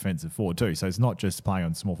playing as a defensive forward too. So it's not just playing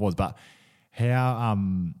on small forwards, but how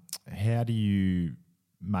do you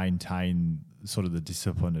maintain sort of the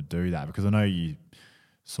discipline to do that? Because I know you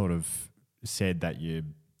sort of said that you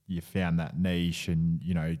found that niche and,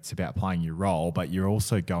 it's about playing your role, but you're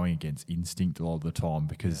also going against instinct a lot of the time,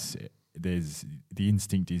 because there's the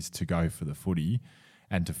instinct is to go for the footy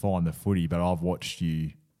and to find the footy, but I've watched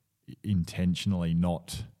you intentionally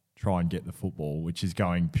not try and get the football, which is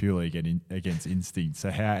going purely against instinct.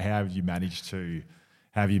 So how have you managed to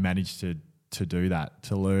do that,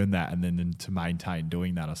 to learn that, and then to maintain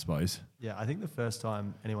doing that, I suppose? Yeah, I think the first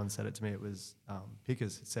time anyone said it to me, it was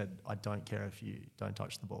Pickers said, "I don't care if you don't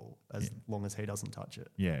touch the ball as long as he doesn't touch it."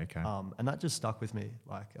 Yeah, okay. And that just stuck with me.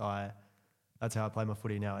 That's how I play my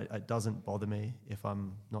footy now. It doesn't bother me if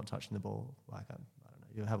I'm not touching the ball. I don't know.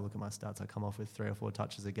 You have a look at my stats. I come off with 3 or 4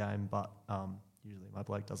 touches a game, but usually my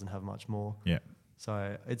bloke doesn't have much more. Yeah.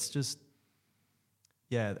 So it's just,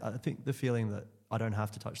 I think the feeling that I don't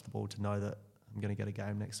have to touch the ball to know that I'm going to get a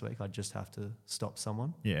game next week. I just have to stop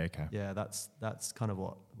someone. Yeah, okay. Yeah, that's kind of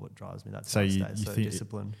what drives me. That's so how I you stay so think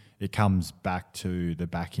disciplined. It comes back to the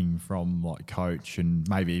backing from coach and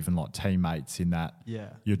maybe even teammates in that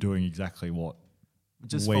you're doing exactly what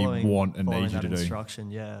just we want and need you to do.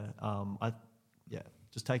 Instruction,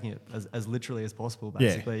 just taking it as literally as possible,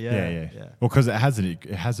 basically. Yeah. Well, because it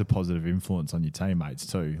has a positive influence on your teammates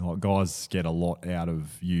too. Guys get a lot out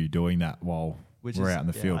of you doing that while we're out in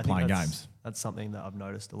the field playing games. That's something that I've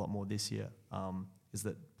noticed a lot more this year, is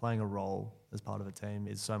that playing a role as part of a team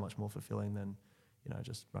is so much more fulfilling than,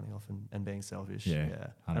 just running off and being selfish. Yeah.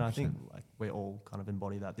 And I think we all kind of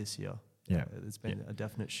embody that this year. Yeah. It's been a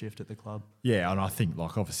definite shift at the club. Yeah, and I think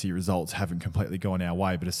obviously results haven't completely gone our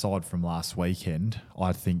way, but aside from last weekend,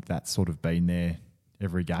 I think that's sort of been there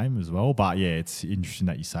every game as well. But yeah, it's interesting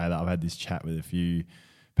that you say that. I've had this chat with a few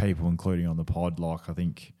people, including on the pod. I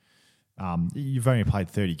think you've only played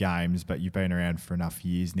 30 games, but you've been around for enough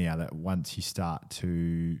years now that once you start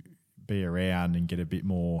to be around and get a bit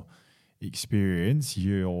more experience,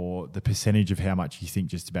 the percentage of how much you think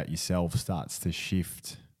just about yourself starts to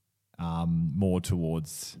shift more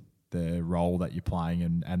towards the role that you're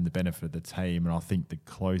playing and the benefit of the team. And I think the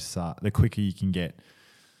quicker you can get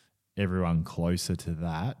everyone closer to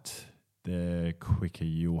that, the quicker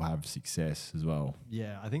you'll have success as well.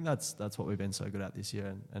 Yeah, I think that's what we've been so good at this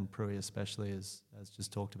year, and Prui especially has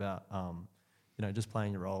just talked about, just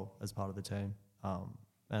playing your role as part of the team. While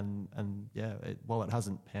it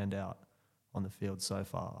hasn't panned out on the field so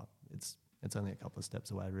far, it's only a couple of steps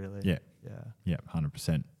away, really. Yeah,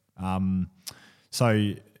 100%.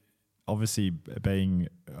 So obviously being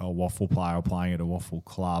a waffle player or playing at a waffle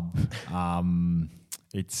club,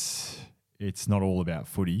 it's not all about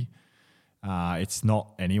footy. It's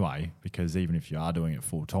not anyway, because even if you are doing it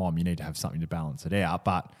full time, you need to have something to balance it out.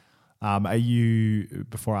 But are you?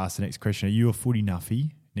 Before I ask the next question, are you a footy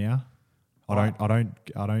nuffy now? I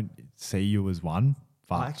don't see you as one.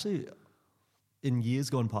 But I actually, in years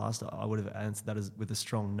gone past, I would have answered that as with a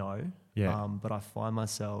strong no. Yeah. But I find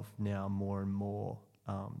myself now more and more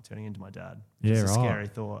turning into my dad. Yeah, It's a right. scary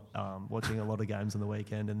thought. Watching a lot of games on the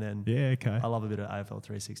weekend, and then okay. I love a bit of AFL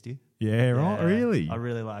 360. Yeah, right. Yeah, Really? I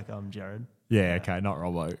really like Jared. Yeah, okay. Not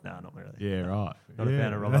Robbo. No, not really. Yeah, right. Not a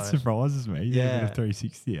fan of Robbo. That surprises me. Yeah. Yeah, a bit of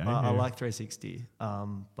 360. Eh? I like 360,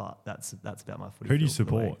 but that's about my footy. Who do you feel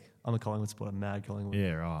for the support? week. I'm a Collingwood supporter, mad Collingwood.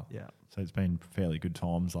 Yeah, right. Yeah. So it's been fairly good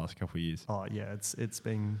times last couple of years. Oh yeah, it's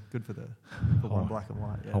been good for one black and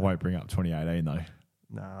white. Yeah. I won't bring up 2018 though.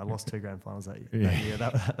 No, I lost 2 grand finals that Yeah. year.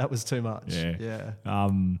 That was too much. Yeah.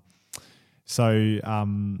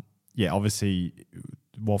 Yeah. Obviously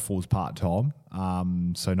waffle's part-time.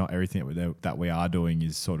 So not everything that we are doing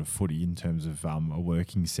is sort of footy in terms of a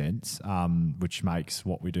working sense, which makes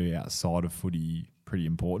what we do outside of footy pretty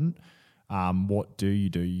important. What do you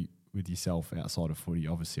do with yourself outside of footy?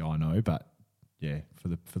 Obviously I know, but yeah, for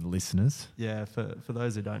the listeners. Yeah, for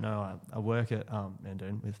those who don't know, I work at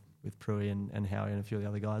Mandoon with Pruy and Howie and a few of the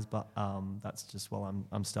other guys, but that's just while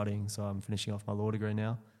I'm studying. So I'm finishing off my law degree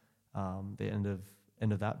now. The end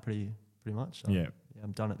of that pretty much.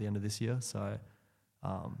 I'm done at the end of this year. So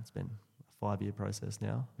it's been a 5-year process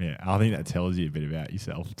now. Yeah, I think that tells you a bit about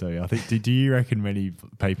yourself too. I think. Do you reckon many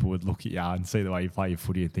people would look at you and see the way you play your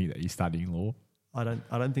footy and think that you're studying law? I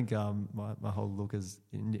don't think my whole look is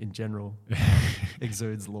in general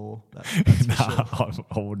exudes law. That's for sure.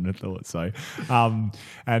 I wouldn't have thought so.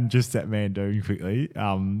 And just at Mandoon quickly,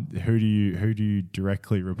 who do you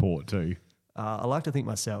directly report to? I like to think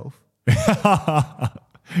myself.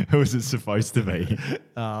 Who is it supposed to be?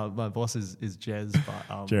 My boss is Jez,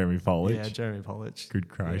 but Jeremy Polich. Yeah, Jeremy Polich. Good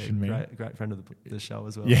Croatian man. Great friend of the show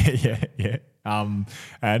as well. Yeah. And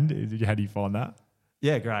how do you find that?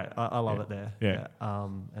 Yeah, great. I love it there. Yeah.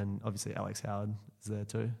 And obviously Alex Howard is there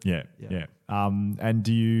too. Yeah. And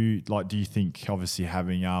do you think obviously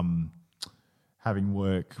having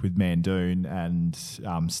work with Mandoon and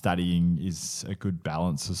studying is a good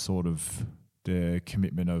balance of sort of the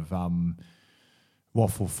commitment of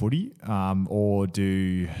waffle footy, or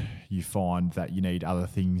do you find that you need other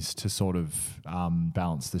things to sort of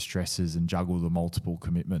balance the stresses and juggle the multiple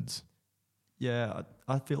commitments? Yeah,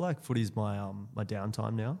 I feel like footy's my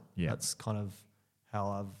downtime now. Yeah. That's kind of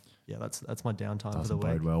how that's my downtime for the Doesn't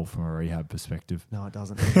week. bode well from a rehab perspective. No, it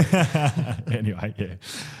doesn't. Anyway, yeah.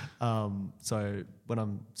 So when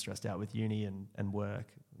I'm stressed out with uni and work,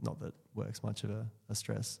 not that work's much of a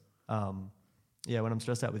stress. When I'm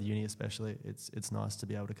stressed out with uni especially, it's nice to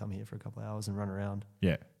be able to come here for a couple of hours and run around.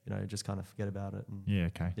 Yeah. Just kind of forget about it. And Yeah,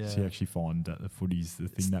 okay. Yeah. So you actually find that the footy's the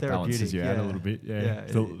thing It's that balances you out a therapeutic, little bit. Yeah.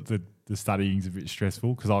 Yeah. The studying's a bit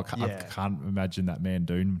stressful because I Yeah. can't imagine that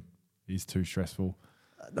Mandoon is too stressful.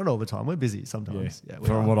 Not all the time. We're busy sometimes. Yeah, we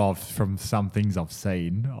are. From some things I've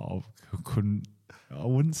seen, I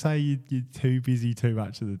wouldn't say you're too busy too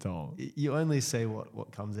much of the time. You only see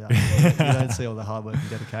what comes out. You don't see all the hard work and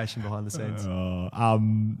dedication behind the scenes.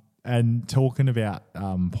 And talking about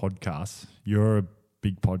podcasts, you're a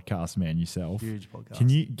big podcast man yourself. Huge podcast. Can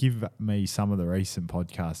you give me some of the recent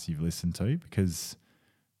podcasts you've listened to? Because,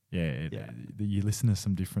 you listen to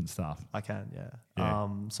some different stuff. I can, yeah. Yeah.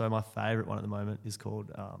 So my favourite one at the moment is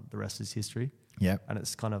called The Rest is History. Yep. And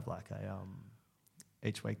it's kind of like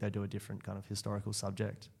each week they do a different kind of historical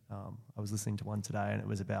subject. I was listening to one today and it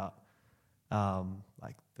was about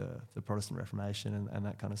like the Protestant Reformation and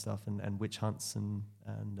that kind of stuff and witch hunts and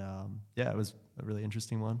it was a really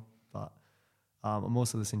interesting one. But I'm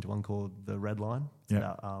also listening to one called The Red Line. It's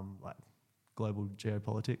about like global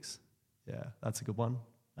geopolitics. Yeah, that's a good one.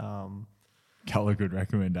 Couple of good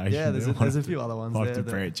recommendations. Yeah, there's a few other ones I'll there. have to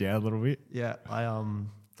branch out a little bit. Yeah,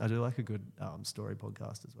 I do like a good story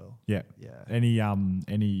podcast as well. Yeah. Yeah.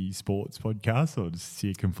 Any sports podcasts or just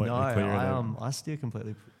steer completely clear of them? I steer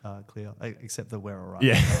completely clear, except the We're All Right.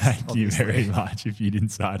 Yeah, podcast, thank you obviously. very much. If you didn't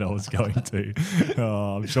say it, I was going to.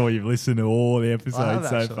 I'm sure you've listened to all the I episodes have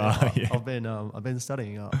so actually. far. Yeah. I've been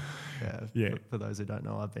studying up. Yeah. For those who don't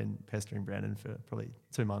know, I've been pestering Brandon for probably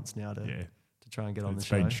 2 months now to try and get on the It's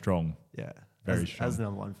show. been strong. Yeah. Very strong. As the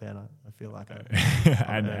number one fan, I feel like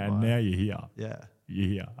and now you're here. Yeah. You're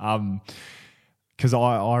here. Because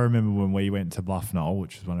I remember when we went to Bluff Knoll,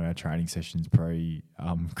 which was one of our training sessions pre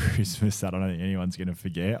Christmas that I don't think anyone's going to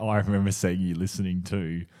forget. I remember seeing you listening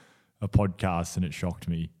to a podcast and it shocked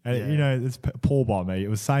me. And, Yeah. you know, it's poor by me. It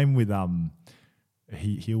was same with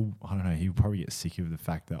he'll I don't know, he'll probably get sick of the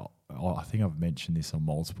fact that I think I've mentioned this on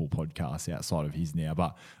multiple podcasts outside of his now,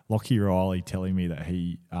 but Lockie Riley telling me that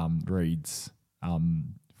he reads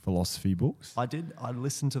philosophy books. I did. I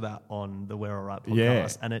listened to that on the We're All Right podcast, Yeah.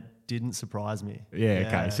 and it didn't surprise me. Yeah,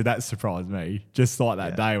 okay. So that surprised me. Just like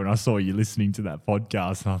that day when I saw you listening to that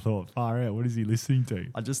podcast, and I thought, far out, what is he listening to?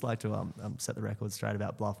 I'd just like to set the record straight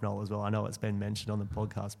about Bluff Knoll as well. I know it's been mentioned on the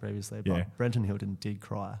podcast previously, but Yeah. Brenton Hilton did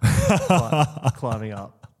cry climbing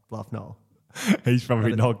up Bluff Knoll. He's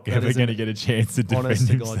probably not that ever is going to get a chance to defend honest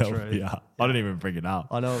to God himself. truth. Yeah. I don't even bring it up.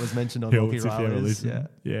 I know it was mentioned on Hilts, Lockie if you ever Riley's. listen.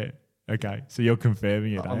 Yeah. Yeah. Okay. So you're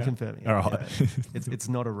confirming it, I'm eh? confirming it. All right. Yeah. It's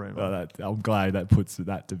not a rumour. Well, I'm glad that puts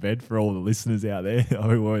that to bed for all the listeners out there.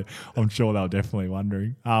 I'm sure they're definitely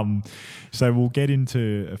wondering. So we'll get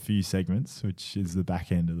into a few segments, which is the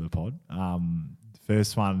back end of the pod.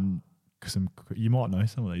 First one, you might know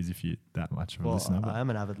some of these if you're that much of a listener. I am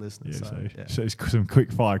an avid listener. Yeah, so it's some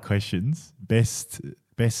quick fire questions. Best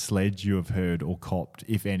sledge you have heard or copped,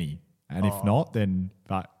 if any, and if not, then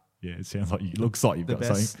yeah, it sounds like looks like you've got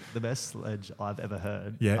something. The best sledge I've ever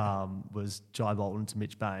heard was Jai Bolton to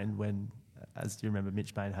Mitch Bain when, as you remember,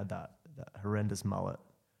 Mitch Bain had that horrendous mullet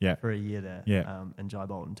for a year there. Yeah. And Jai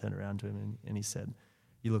Bolton turned around to him and he said,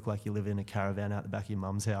 "You look like you live in a caravan out the back of your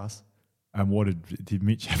mum's house." And what did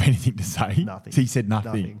Mitch have anything to say? Nothing. He said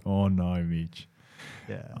nothing. Oh no, Mitch.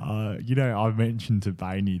 Yeah. You know, I mentioned to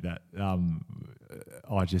Bainey that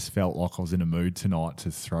I just felt like I was in a mood tonight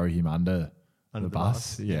to throw him under the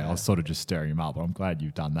bus. Yeah, I was sort of just stirring him up, but I'm glad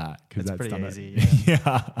you've done that because that's pretty done easy. it. Yeah.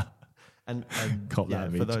 Yeah. And Cop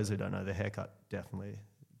that, for Mitch. those who don't know, the haircut definitely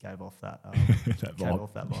gave off that. That gave vibe.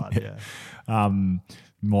 off that vibe. Yeah.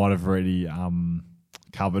 Might have already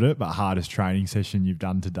covered it, but hardest training session you've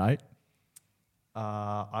done to date?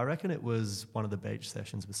 I reckon it was one of the beach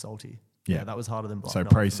sessions with Salty. Yeah. That was harder than Bluff So Knoll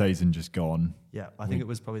for me. pre-season just gone. Yeah, I think it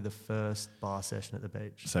was probably the first bar session at the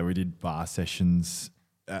beach. So we did bar sessions,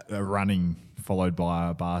 running followed by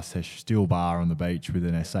a bar session, steel bar on the beach with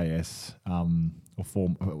an SAS or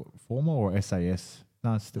former or SAS.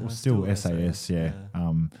 No, still SAS. Yeah.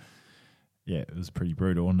 Yeah, it was pretty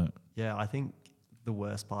brutal, wasn't it? Yeah, I think the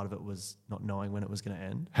worst part of it was not knowing when it was going to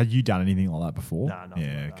end. Had you done anything like that before? No, nothing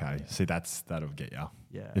Yeah, like okay. that, See, that'll get you.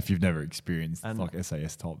 Yeah. If you've never experienced And- like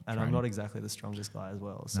SAS type And training. I'm not exactly the strongest guy as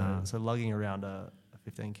well. So lugging around a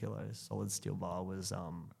 15 kilo solid steel bar was, it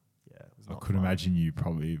was I not could fun. imagine you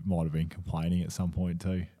probably might have been complaining at some point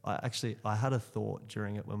too. I had a thought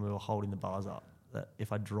during it when we were holding the bars up that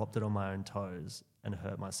if I dropped it on my own toes and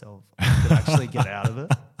hurt myself, I could actually get out of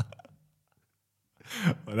it.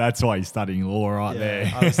 Well, that's why you're studying law right there.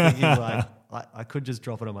 I was thinking like I could just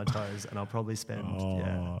drop it on my toes and I'll probably spend.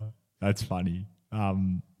 That's funny.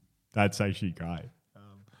 That's actually great.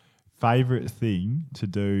 Favorite thing to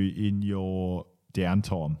do in your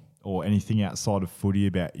downtime or anything outside of footy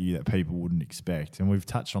about you that people wouldn't expect? And we've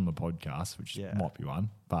touched on the podcast, which might be one,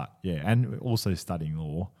 but and also studying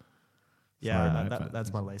law. Yeah, Sorry, mate,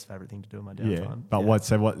 that's my least favorite thing to do in my downtime. Yeah, but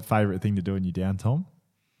what favorite thing to do in your downtime?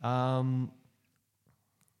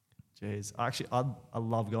 Geez, I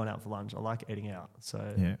love going out for lunch. I like eating out. So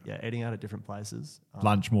eating out at different places.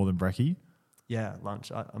 Lunch more than brekkie? Yeah,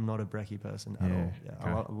 lunch. I'm not a brekkie person at all.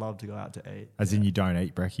 Yeah, I love to go out to eat. As in you don't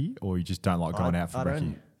eat brekkie, or you just don't like going out for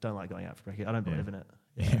brekkie? Don't like going out for brekkie. I don't believe in it.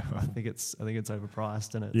 Yeah. I think it's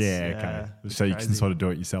overpriced and it's okay. So you can sort of do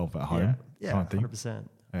it yourself at home. Yeah, kind of thing. 100%.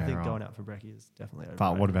 I think going out for brekkie is definitely overrated.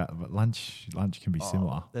 But what about lunch? Lunch can be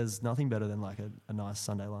similar. There's nothing better than like a nice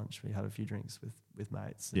Sunday lunch where you have a few drinks with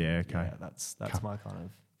mates. And that's my kind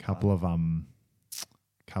of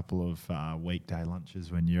couple of weekday lunches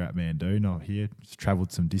when you're at Mandoo, not here. Just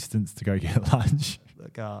travelled some distance to go get lunch.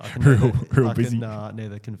 Look, I can real busy.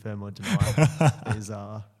 neither confirm or deny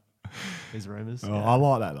these rumours. I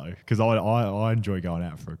like that though because I enjoy going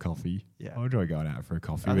out for a coffee. Yeah, I enjoy going out for a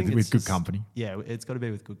coffee with good company. Yeah, it's got to be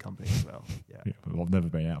with good company as well. Yeah. Well, I've never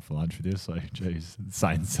been out for lunch with you, so geez,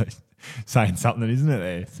 saying something, isn't it?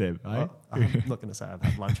 There, Seb. Eh? I'm not going to say I've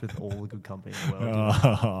had lunch with all the good company in the world.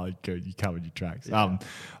 Oh, good. You covered your tracks. Yeah.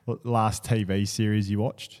 Last TV series you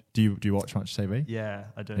watched? Do you watch much TV? Yeah,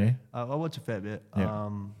 I do. Yeah? I watch a fair bit. Yeah.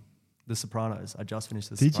 The Sopranos. I just finished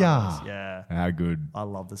The Did Sopranos. ya? Yeah. How good? I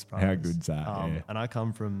love The Sopranos. How good's that? And I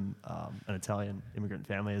come from an Italian immigrant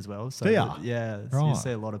family as well. So Do ya? Yeah. So Right. you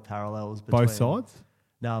see a lot of parallels between Both sides?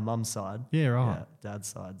 No, mum's side. Yeah, right. Yeah, dad's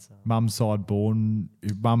side. So. Mum's side born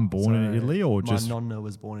in Italy or just? My nonna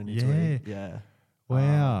was born in Italy. Yeah.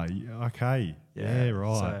 Wow. Okay. Yeah.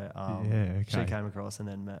 right. So okay. she came across and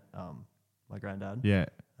then met my granddad. Yeah.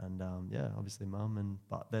 and obviously mum,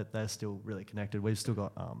 but they're still really connected. We've still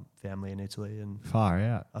got family in Italy and Far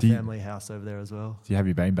out. a family house over there as well. Have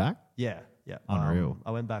you been back? Yeah. Unreal.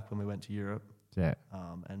 I went back when we went to Europe. Yeah.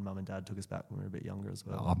 And mum and dad took us back when we were a bit younger as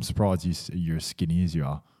well. I'm surprised you're as skinny as you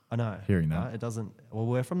are. I know. Hearing that. Right? It doesn't. Well,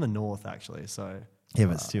 we're from the north actually, so Yeah,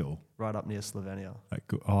 but still. right up near Slovenia.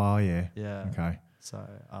 Oh, yeah. Yeah. Okay. So,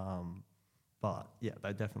 but yeah,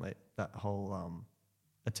 they definitely that whole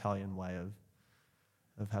Italian way of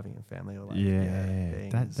having a family or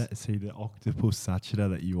See, the octopus sacheta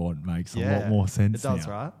that you want makes a Yeah, lot more sense. it does,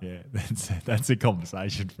 now. right? Yeah, that's a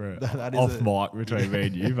conversation for That is off mic between me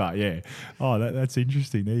and you. But yeah, that's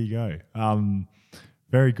interesting. There you go.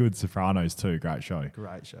 Very good. Sopranos too. Great show.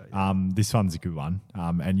 Great show. Yeah. This one's a good one.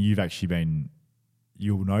 And you've actually been.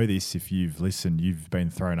 You'll know this if you've listened. You've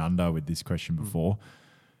been thrown under with this question before.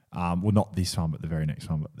 Well, not this one, but the very next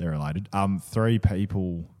one, but they're related. 3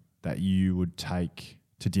 people that you would take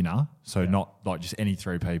to dinner. So not like just any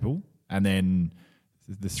 3 people. And then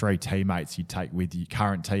the 3 teammates you'd take with you,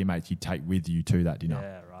 current teammates you'd take with you to that dinner.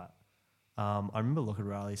 Yeah, right. I remember Luca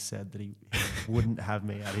Riley said that he wouldn't have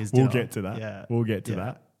me at his dinner. We'll get to that. Yeah. We'll get to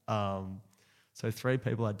that. So 3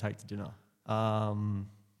 people I'd take to dinner. Wow.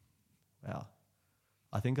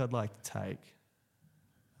 I think I'd like to take...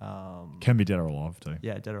 Can be dead or alive too.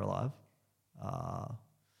 Yeah, dead or alive.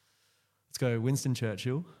 Let's go Winston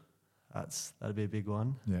Churchill. That'd be a big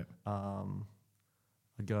one. Yeah.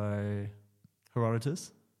 I'd go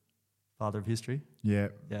Herodotus, father of history. Yeah.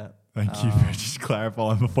 Yeah. Thank you for just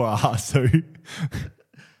clarifying before I ask who.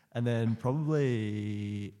 And then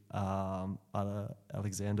probably either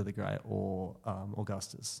Alexander the Great or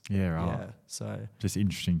Augustus. Yeah, right. Yeah. So just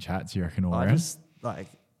interesting chats, you reckon, all I around? just like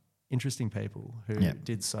interesting people who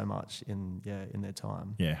did so much in their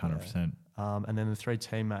time. Yeah, 100%. And then the 3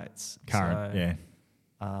 teammates. Current,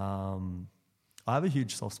 so, I have a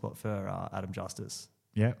huge soft spot for Adam Justice.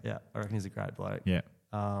 Yeah. Yeah, I reckon he's a great bloke. Yeah.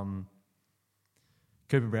 Cooper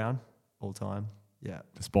Brown, all time. Yeah.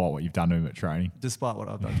 Despite what you've done to him at training. Despite what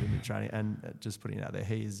I've done to him in training, and just putting it out there,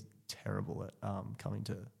 he is terrible at coming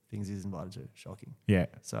to things he's invited to. Shocking. Yeah.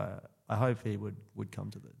 So I hope he would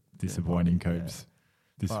come to the disappointing dinner party. Coops.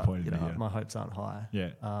 Disappointed. But, my hopes aren't high.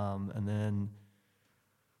 Yeah. And then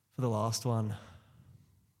for the last one,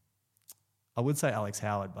 I would say Alex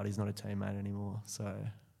Howard, but he's not a teammate anymore. So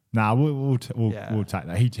Nah, we'll take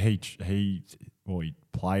that. He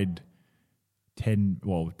played 10.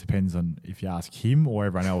 Well, it depends on if you ask him or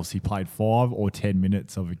everyone else. He played 5 or 10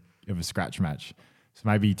 minutes of a scratch match. So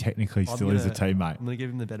maybe he technically still is a teammate. I'm going to give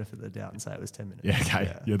him the benefit of the doubt and say it was 10 minutes. Yeah, okay.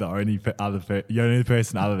 Yeah. You're the only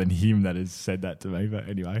person other than him that has said that to me. But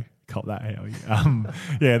anyway, cop that, Howie.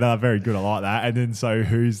 Yeah, no, very good. I like that. And then so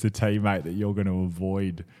who's the teammate that you're going to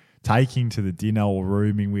avoid taking to the dinner or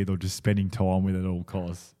rooming with or just spending time with at all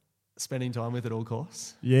costs? Spending time with at all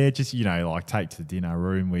costs? Yeah, just, like take to the dinner,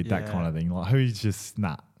 room with, that kind of thing. Like who's just,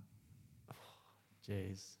 nah.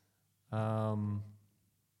 Jeez.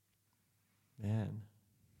 Man.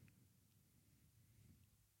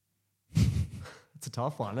 It's a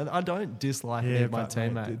tough one. I don't dislike any of my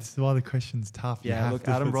teammates. Mate, this is why the question's tough. Yeah, look,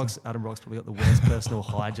 Adam Brock's probably got the worst personal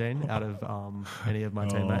hygiene out of any of my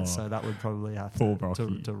teammates, so that would probably have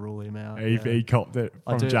to rule him out. He copped it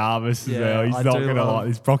from Jarvis as yeah, well. He's not going to like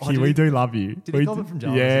this. Brocky, we do love you. Did he cop it from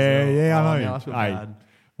Jarvis Yeah, as well? yeah, I know. Now I feel bad.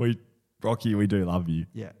 Brocky, we do love you.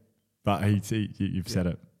 Yeah. But you've said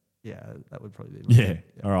it. Yeah, that would probably be yeah.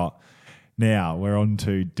 All right. Now we're on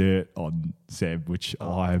to dirt on Seb, which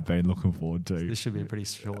I have been looking forward to. This should be a pretty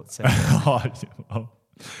short segment.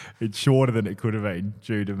 It's shorter than it could have been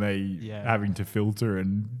due to me having to filter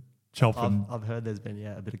and chop. I've heard there's been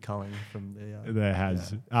a bit of culling from the. There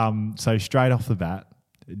has. Yeah. So straight off the bat,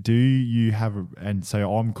 do you have? And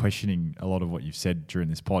so I'm questioning a lot of what you've said during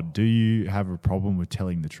this pod. Do you have a problem with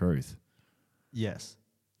telling the truth? Yes,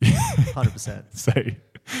 100%. So.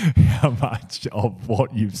 How much of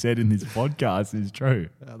what you've said in this podcast is true?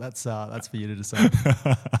 That's for you to decide.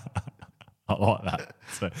 I like that.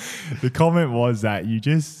 So the comment was that you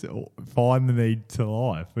just find the need to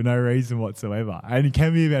lie for no reason whatsoever. And it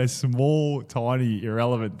can be about a small, tiny,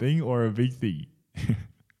 irrelevant thing or a big thing.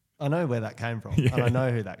 I know where that came from. And I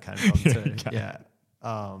know who that came from too. Okay. Yeah.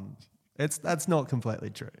 That's not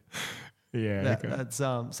completely true. Yeah, that's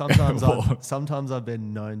sometimes I've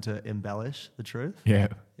been known to embellish the truth. Yeah,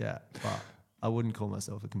 but I wouldn't call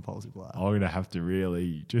myself a compulsive liar. I'm gonna have to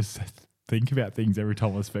really just think about things every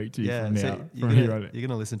time I speak to you. Yeah, from now. You're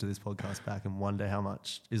gonna listen to this podcast back and wonder how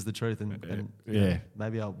much is the truth, and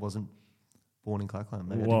maybe I wasn't born in Clackland.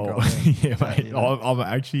 Maybe I didn't grow up there. Yeah, mate. I've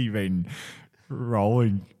actually been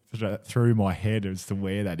rolling through my head as to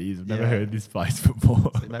where that is. I've never heard this place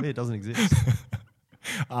before. Maybe it doesn't exist.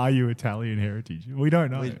 Are you Italian heritage? We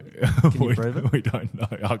don't know. Can you prove it? We don't know.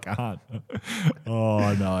 I can't.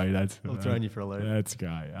 Oh no, that's. I'm throwing you for a loop. That's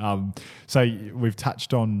great. So we've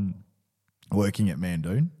touched on working at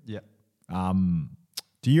Mandoon. Yeah.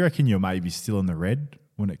 Do you reckon you're maybe still in the red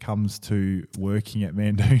when it comes to working at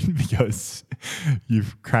Mandoon because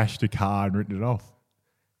you've crashed a car and written it off?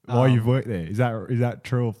 While you've worked there, is that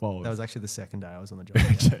true or false? That was actually the second day I was on the job.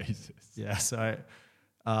 Yeah. Jesus. Yeah. So,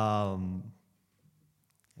 how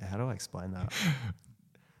do I explain that?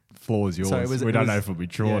 Floor is yours. So we don't know if it'll be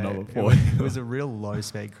true or not. Before it was a real low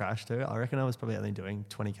speed crash too. I reckon I was probably only doing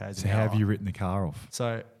 20 k's So an hour. how have you written the car off?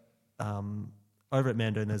 So, over at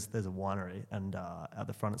Mandoon, there's a winery, and at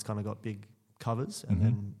the front it's kind of got big covers and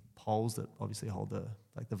then poles that obviously hold the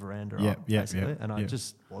veranda up, basically. And I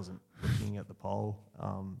just wasn't looking at the pole,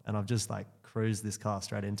 and I've just like cruised this car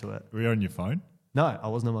straight into it. Were you on your phone? No, I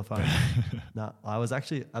wasn't on my phone. No, I was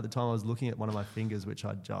actually at the time I was looking at one of my fingers, which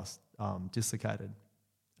I'd just dislocated,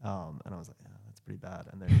 and I was like, yeah, that's pretty bad.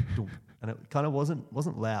 And then and it kind of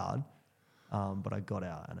wasn't loud. But I got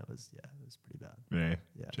out and it was pretty bad.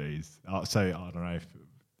 Yeah. Jeez. So I don't know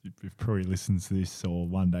if Prue listens to this or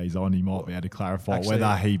one day's on, he might be able to clarify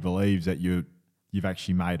whether he believes that you've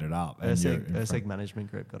actually made it up. Erseg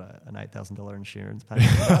Management Group got an $8,000 insurance payment.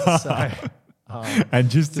 So, and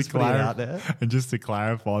just to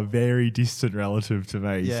clarify, very distant relative to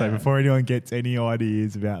me. Yeah. So before anyone gets any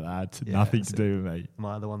ideas about that, nothing to do with me. Am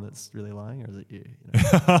I the one that's really lying, or is it you?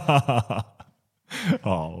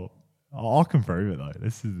 Oh. I can prove it though.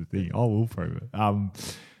 This is the thing. I will prove it.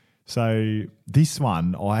 So this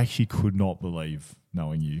one, I actually could not believe,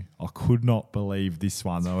 knowing you. I could not believe this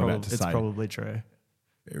one I'm about to say. It's probably true.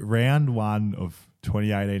 Round 1 of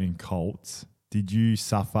 2018 in Colts, did you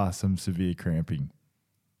suffer some severe cramping?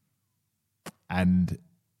 And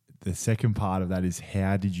the second part of that is,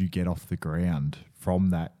 how did you get off the ground from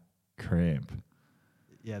that cramp?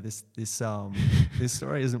 Yeah, this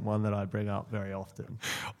story isn't one that I bring up very often.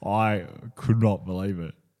 I could not believe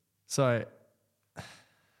it. So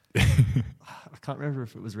I can't remember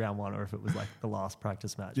if it was round 1 or if it was like the last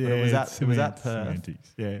practice match. Yeah, but it was at Perth.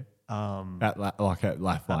 Semantics. Yeah. At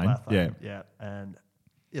Lathlane. Yeah. And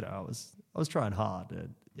I was trying hard.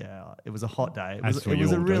 And it was a hot day. It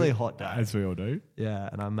was a really hot day. As we all do. Yeah,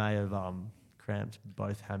 and I may have cramped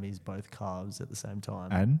both hammies, both calves at the same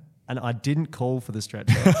time. And I didn't call for the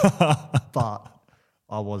stretcher, but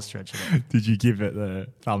I was stretching it. Did you give it the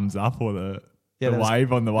thumbs up or the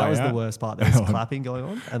wave on the way out? That was the worst part. There was clapping going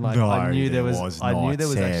on, and I knew there was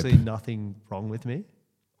actually nothing wrong with me,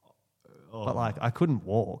 but like I couldn't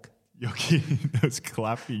walk. You're kidding? It was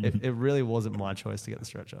clapping. It really wasn't my choice to get the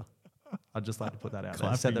stretcher. I'd just like to put that out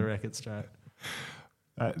there. Set the record straight.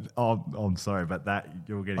 I'm sorry, but that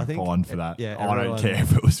you're getting fined for that. Yeah, I don't care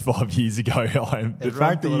if it was 5 years ago. The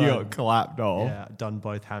fact that you got clapped off. Yeah, done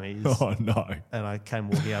both hammies. Oh no! And I came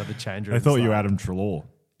walking out of the change room. They thought you were Adam Treloar.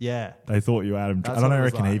 Yeah, they thought you were Adam. I don't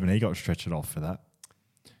reckon even he got stretched off for that.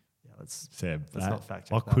 Yeah, Seb. That's not fact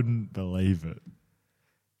check. I couldn't believe it.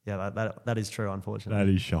 Yeah, that is true. Unfortunately,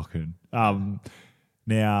 that is shocking.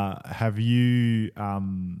 Now, have you,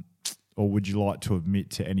 or would you like to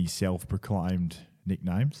admit to any self-proclaimed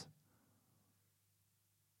nicknames?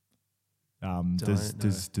 Does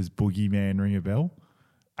Boogeyman ring a bell?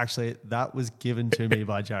 Actually, that was given to me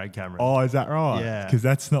by Jared Cameron. Oh, is that right? Yeah. Because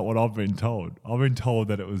that's not what I've been told. I've been told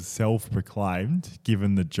that it was self-proclaimed,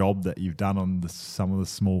 given the job that you've done on some of the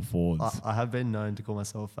small forwards. I have been known to call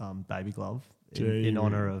myself Baby Glove in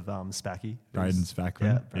honour of Spacky. Braden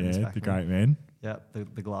Spackman. Spackman. The great man. Yeah,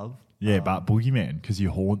 the glove. Yeah, but Boogeyman, because you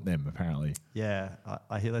haunt them, apparently. Yeah,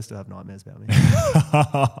 I hear they still have nightmares about me.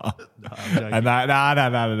 No, I'm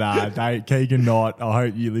joking. No. Keegan Knight, I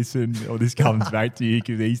hope you listen or this comes back to you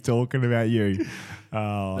because he's talking about you.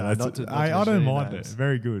 I don't mind it.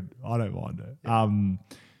 Very good. I don't mind it. Yeah.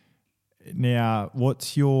 Now,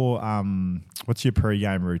 what's your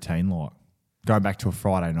pre-game routine like? Going back to a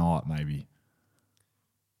Friday night, maybe.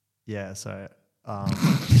 Yeah, so I'm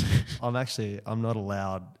not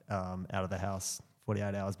allowed out of the house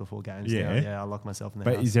 48 hours before games. Yeah, I lock myself in the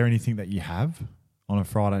house. But is there anything that you have on a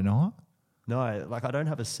Friday night? No, like I don't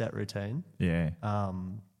have a set routine. Yeah.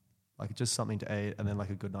 Like just something to eat and then like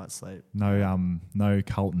a good night's sleep. No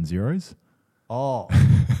Carlton Zeros? Oh,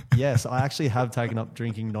 yes. I actually have taken up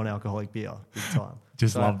drinking non-alcoholic beer big time.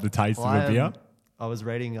 Love the taste of a beer? I was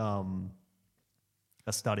reading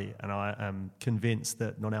a study and I am convinced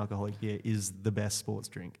that non-alcoholic beer is the best sports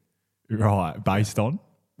drink. Right. Based on?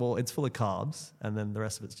 Well, it's full of carbs and then the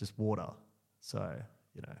rest of it's just water. So,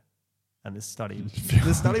 And this study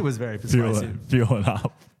was very persuasive. Fuel it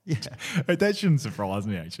up. Yeah. That shouldn't surprise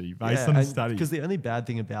me, actually, based on the study. Because the only bad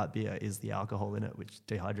thing about beer is the alcohol in it, which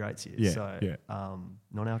dehydrates you. Yeah, So yeah.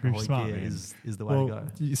 non-alcoholic Smart, beer man. is the way to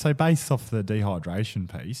go. So based off the dehydration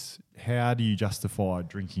piece, how do you justify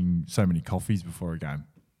drinking so many coffees before a game?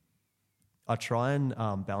 I try and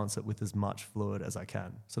balance it with as much fluid as I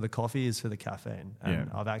can. So the coffee is for the caffeine. And Yeah.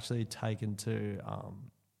 I've actually taken to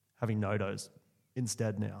having no-dos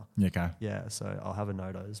instead now. Okay. Yeah, so I'll have a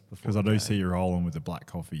no-dos before. Because I do see you rolling with the black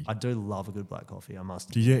coffee. I do love a good black coffee, I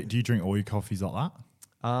must. Do you drink all your coffees like that?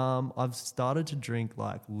 I've started to drink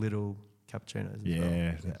like little cappuccinos. As well.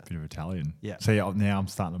 Yeah, that's a bit of Italian. Yeah. See, now I'm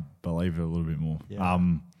starting to believe it a little bit more.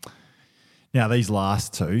 Yeah. Now, these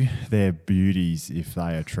last two, they're beauties if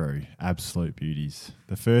they are true. Absolute beauties.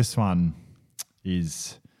 The first one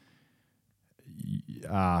is,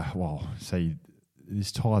 see,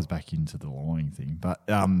 this ties back into the lying thing, but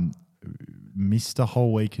missed a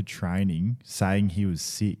whole week of training saying he was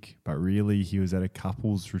sick, but really he was at a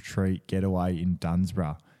couples retreat getaway in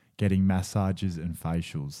Dunsborough getting massages and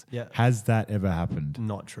facials. Yeah. Has that ever happened?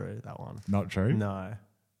 Not true, that one. Not true? No,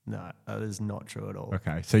 that is not true at all.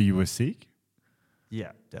 Okay, so you were sick?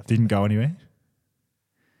 Yeah, definitely. Didn't go anywhere?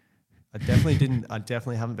 I definitely didn't. I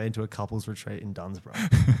definitely haven't been to a couples retreat in Dunsborough.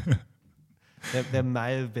 there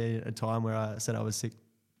may have been a time where I said I was sick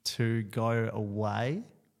to go away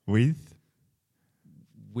With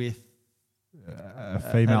a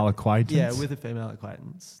female acquaintance? Yeah, with a female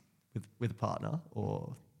acquaintance, with a partner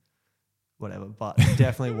or whatever. But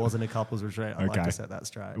definitely wasn't a couples retreat. I'd like to set that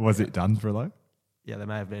straight. Was it Dunsborough though? Yeah, there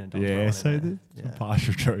may have been a Dunsborough. Yeah, so the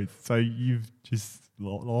partial truth. So you've just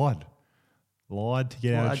lied to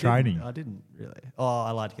get out of training. I didn't really. Oh,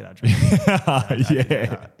 I lied to get out of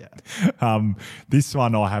training. Yeah. This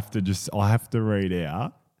one I have to read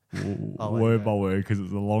out word by word because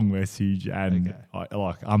it's a long message and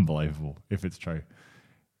unbelievable if it's true.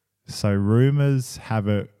 So rumours have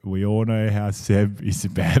it, we all know how Seb is a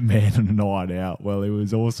bad man on a night out. Well, he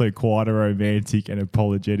was also quite a romantic and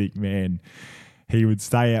apologetic man. He would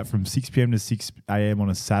stay out from 6 p.m. to 6 a.m. on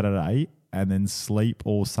a Saturday and then sleep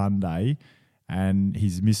all Sunday. And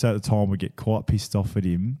his miss at the time would get quite pissed off at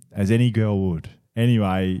him, as any girl would.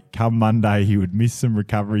 Anyway, come Monday, he would miss some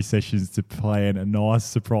recovery sessions to plan a nice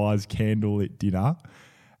surprise candlelit dinner.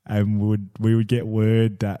 And we would get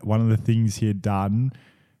word that one of the things he had done,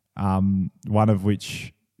 he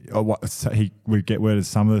would get word of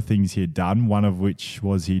some of the things he had done, one of which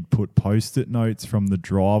was he'd put Post-it notes from the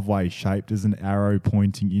driveway shaped as an arrow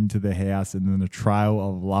pointing into the house and then a trail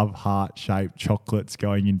of love heart-shaped chocolates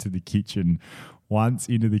going into the kitchen. Once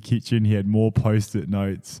into the kitchen, he had more Post-it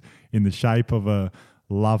notes in the shape of a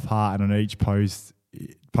love heart, and on each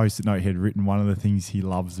Post-it note he had written one of the things he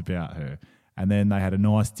loves about her. And then they had a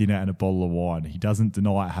nice dinner and a bottle of wine. He doesn't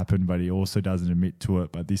deny it happened, but he also doesn't admit to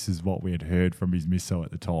it. But this is what we had heard from his misso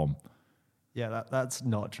at the time. Yeah, that's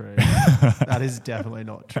not true. That is definitely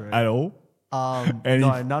not true. At all?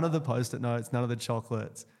 No, none of the Post-it notes, none of the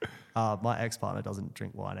chocolates. My ex-partner doesn't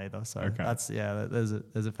drink wine either. So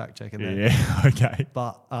there's a fact check in there. Yeah, okay.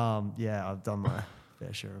 But I've done my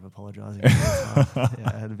fair share of apologising.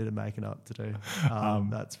 I had a bit of making up to do.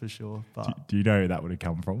 That's for sure. But do you know where that would have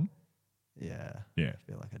come from? Yeah. Yeah.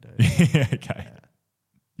 I feel like I do. Yeah, okay. Yeah.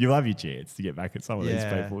 You'll have your chance to get back at some of these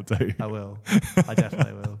people too. I will. I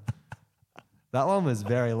definitely will. That one was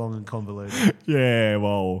very long and convoluted. Yeah,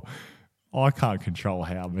 well, I can't control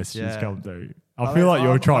how messages come through. I feel like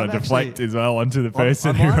you're trying to deflect as well onto the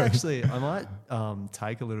person I might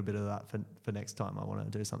take a little bit of that for next time. I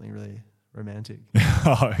want to do something really romantic.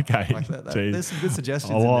 Oh, okay. Like that. There's some good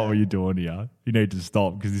suggestions. I like what you're doing here. You need to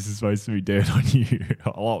stop because this is supposed to be dirt on you. I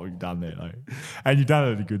like what you've done there, though. And you've done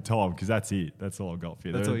it at a good time because that's it. That's all I got for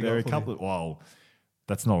you. There are a couple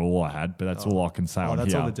that's not all I had, but that's all I can say on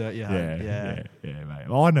that's here. All the dirt you had. Yeah, mate.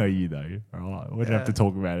 Well, I know you, though. All right. We don't have to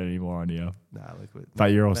talk about it anymore on here. Nah, look.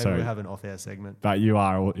 But you're also... Maybe we'll have an off-air segment. But you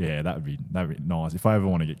are... Yeah, that'd be nice. If I ever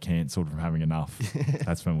want to get cancelled from having enough,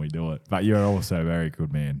 that's when we do it. But you're also a very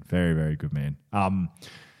good man. Very, very good man. All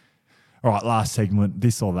right, last segment,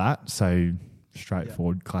 this or that. So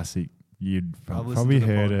straightforward, classic. You'd probably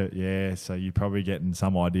heard it. Yeah, so you're probably getting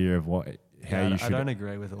some idea of how you should... I don't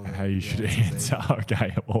agree with all that. How you should answer.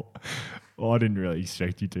 Okay, well, I didn't really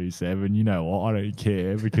expect you to, Seb, and you know what? I don't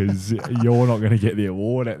care because you're not going to get the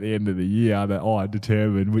award at the end of the year that I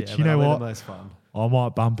determined, which, you know what? The most fun. I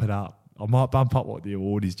might bump it up. I might bump up what the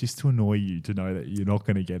award is just to annoy you to know that you're not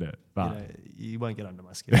going to get it. But you won't get under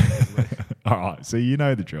my skin. All right, so you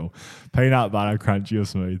know the drill. Peanut butter, crunchy or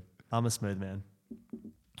smooth? I'm a smooth man.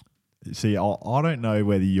 See, I don't know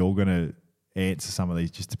whether you're going to answer some of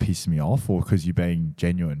these just to piss me off, or because you're being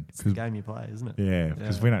genuine? It's the game you play, isn't it? Yeah,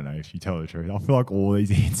 because we don't know if you tell the truth. I feel like all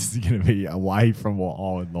these answers are going to be away from what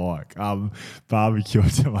I would like. Barbecue or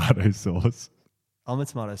tomato sauce? I'm a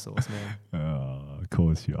tomato sauce man. Of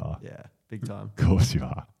course you are. Yeah, big time. Of course you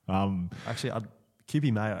are. Actually,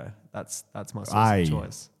 Kewpie mayo. That's my sauce of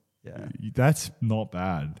choice. Yeah, that's not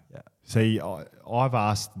bad. Yeah. See, I've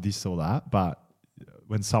asked this or that, but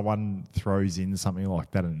when someone throws in something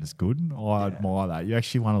like that and it's good, I admire that. You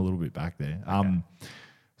actually won a little bit back there. Okay.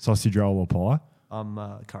 Sausage roll or pie? I'm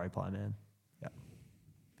a curry pie man. Yeah,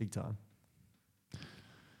 big time.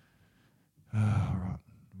 All right,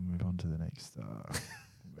 we'll move on to the next.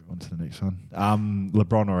 One.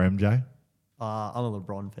 LeBron or MJ? I'm a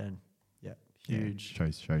LeBron fan. Yeah, huge.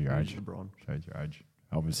 Yeah, show your age. LeBron. Shows your age.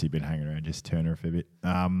 Obviously, been hanging around just Turner for a bit.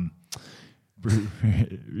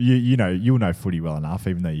 You'll know footy well enough,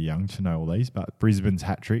 even though you're young, to know all these. But Brisbane's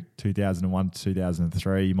hat trick, 2001 to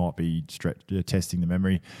 2003, you might be testing the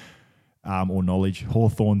memory or knowledge.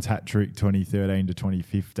 Hawthorn's hat trick, 2013 to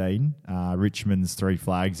 2015. Richmond's 3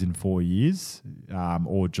 flags in 4 years,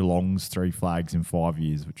 or Geelong's 3 flags in 5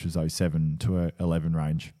 years, which was 07 to 11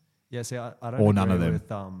 range. Yeah, see, I don't or agree none of them. with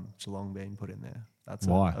Geelong being put in there. That's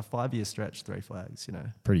Why? a 5-year stretch, 3 flags.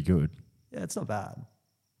 Pretty good. Yeah, it's not bad.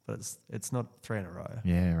 But it's not 3 in a row.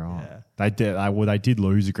 Yeah, right. Yeah. They did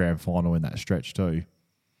lose a grand final in that stretch too.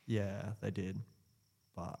 Yeah, they did.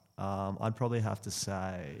 But I'd probably have to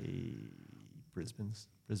say Brisbane's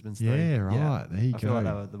 3. Yeah, right. There you I go. feel like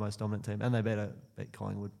they were the most dominant team. And they beat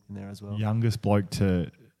Collingwood in there as well. Youngest bloke to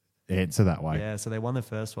answer that way. Yeah, so they won the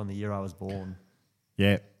first one the year I was born.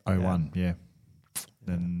 Yeah, 01, yeah.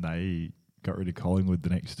 Then they got rid of Collingwood the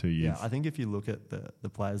next 2 years. Yeah, I think if you look at the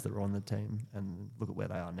players that were on the team and look at where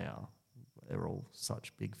they are now, they're all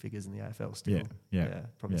such big figures in the AFL still. Yeah.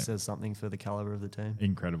 Probably says something for the calibre of the team.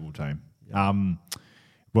 Incredible team. Yeah.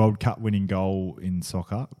 World Cup winning goal in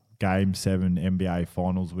soccer. Game 7 NBA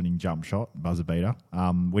Finals winning jump shot, buzzer beater.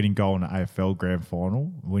 Winning goal in the AFL Grand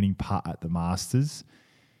Final. Winning putt at the Masters.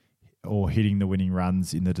 Or hitting the winning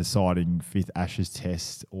runs in the deciding 5th Ashes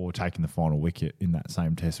test, or taking the final wicket in that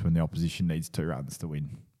same test when the opposition needs 2 runs to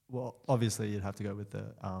win. Well, obviously you'd have to go with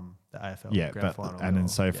the AFL Grand Final. And then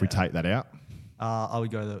so if we take that out, I would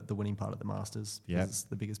go the winning part at the Masters because it's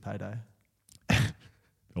the biggest payday.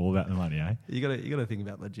 all about the money, eh? You got to think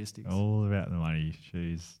about logistics. All about the money.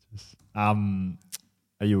 Jeez.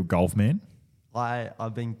 Are you a golf man?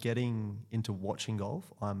 I've been getting into watching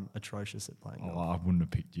golf. I'm atrocious at playing golf. I wouldn't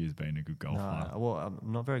have picked you as being a good golfer. No, well, I'm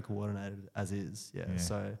not very coordinated as is. Yeah.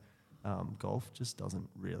 So golf just doesn't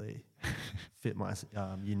really fit my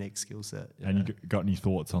unique skill set. Yeah. And you got any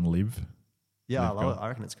thoughts on live? Yeah, I Live love golf? it. I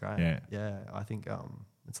reckon it's great. Yeah. Yeah, I think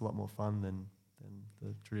it's a lot more fun than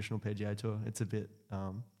the traditional PGA Tour. It's a bit,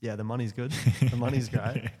 the money's good. The money's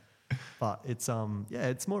great. But it's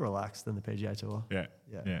it's more relaxed than the PGA Tour. Yeah.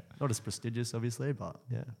 Not as prestigious, obviously, but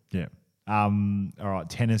yeah. Yeah. All right,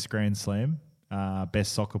 tennis Grand Slam.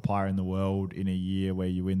 Best soccer player in the world in a year where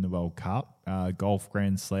you win the World Cup. Golf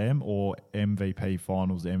Grand Slam, or MVP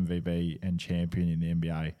Finals, MVP and champion in the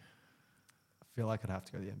NBA. I feel like I'd have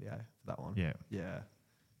to go to the NBA for that one. Yeah. Yeah.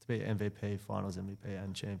 To be MVP, Finals MVP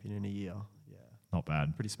and champion in a year. Yeah. Not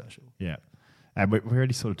bad. Pretty special. Yeah. And we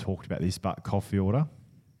already sort of talked about this, but coffee order.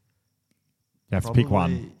 You have to pick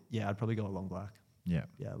one. Yeah, I'd probably go a long black. Yeah.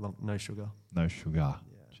 Yeah, no sugar. No sugar.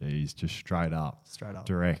 Yeah. Jeez, just straight up. Straight up.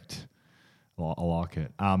 Direct. I like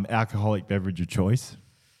it. Alcoholic beverage of choice.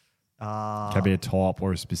 Can be a type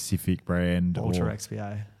or a specific brand. Ultra or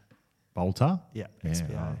XPA. Bolter? Yeah, Yeah,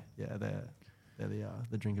 XPA. right. Yeah, they're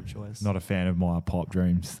the drink of choice. Not a fan of my pipe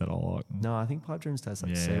dreams that I like. No, I think pipe dreams taste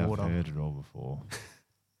like Yeah, seawater. I've heard it all before.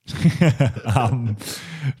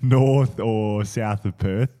 North or south of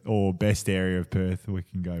Perth, or best area of Perth we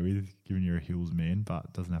can go with, given you're a hills man, but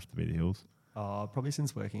it doesn't have to be the hills. Probably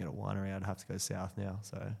since working at a winery, I'd have to go south now.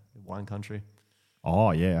 So wine country.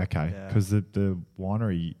 Oh, yeah, okay. Yeah. Because the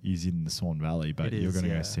winery is in the Swan Valley, but you're going to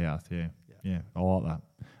go south, yeah. Yeah, I like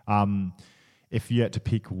that. If you had to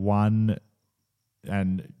pick one,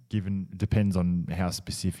 and given depends on how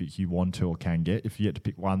specific you want to or can get, if you had to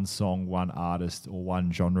pick one song, one artist, or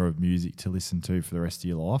one genre of music to listen to for the rest of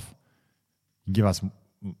your life, you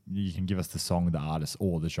can give us the song, the artist,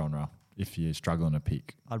 or the genre if you're struggling to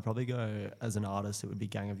pick. I'd probably go as an artist. It would be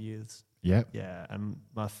Gang of Youths. Yep. Yeah, and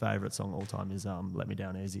my favourite song all time is "Let Me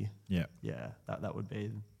Down Easy." Yeah. Yeah, that would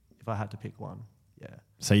be if I had to pick one. Yeah.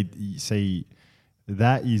 See,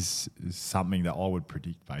 that is something that I would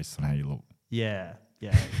predict based on how you look. Yeah.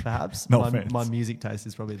 Perhaps my music taste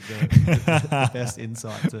is probably the best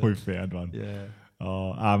insight to. We've found one. Yeah.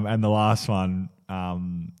 Oh, and the last one,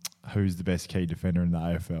 who's the best key defender in the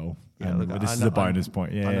AFL? Yeah, and look, this is a bonus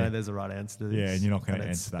point. Yeah, I know there's a right answer to this. Yeah, and you're not going to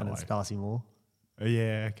answer that and way. it's Darcy Moore. Oh,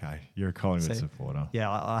 yeah, okay. You're a Collingwood See? supporter.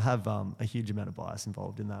 Yeah, I have a huge amount of bias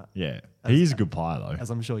involved in that. Yeah, he's a good player though,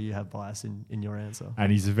 As I'm sure you have bias in your answer.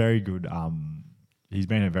 and he's a very good. He's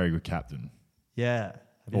been a very good captain. Yeah.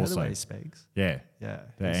 Have you heard the Also. way he speaks? Yeah, Yeah.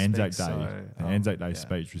 the he Anzac speaks Day, so, the Anzac Day yeah.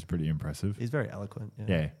 speech was pretty impressive. He's very eloquent.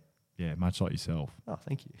 Yeah, much like yourself. Oh,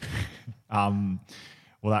 thank you.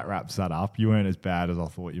 Well, that wraps that up. You weren't as bad as I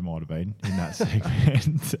thought you might have been in that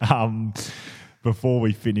segment. Before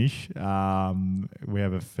we finish, we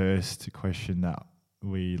have a first question that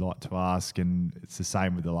we like to ask, and it's the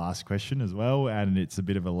same with the last question as well, and it's a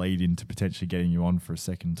bit of a lead into potentially getting you on for a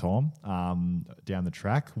second time down the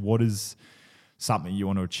track. What is something you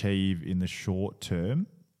want to achieve in the short term,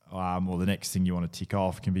 or the next thing you want to tick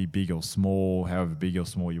off? Can be big or small, however big or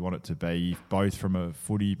small you want it to be, both from a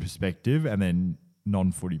footy perspective and then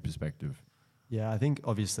non-footy perspective. Yeah, I think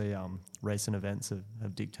obviously recent events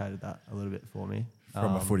have dictated that a little bit for me.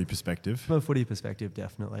 From a footy perspective? From a footy perspective,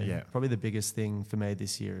 definitely. Yeah. Probably the biggest thing for me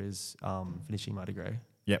this year is finishing my degree.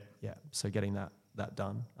 Yep. Yeah, so getting that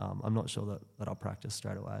done. I'm not sure that I'll practice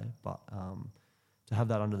straight away, but to have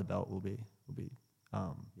that under the belt will be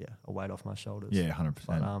a weight off my shoulders. Yeah, 100%.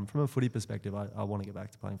 But from a footy perspective, I want to get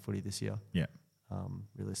back to playing footy this year. Yeah.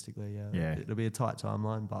 Realistically, Yeah. it'll be a tight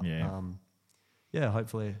timeline, but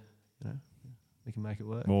hopefully, we can make it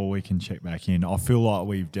work. Well, we can check back in. I feel like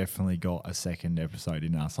we've definitely got a second episode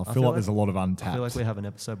in us. I feel like there's a lot of untapped. I feel like we have an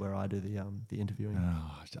episode where I do the interviewing.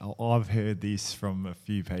 I've heard this from a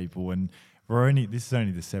few people, and this is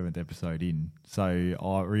only the 7th episode in. So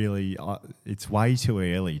it's way too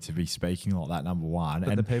early to be speaking like that, number one.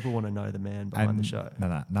 But the people want to know the man behind the show.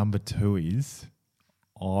 No. Number two is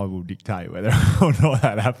I will dictate whether or not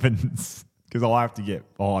that happens, because I have to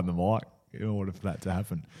get behind the mic in order for that to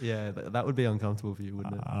happen. Yeah, that would be uncomfortable for you,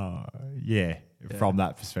 wouldn't it? Yeah, from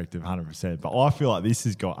that perspective, 100%. But I feel like this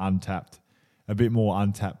has got a bit more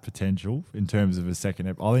untapped potential in terms of a second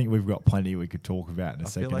episode. I think we've got plenty we could talk about in a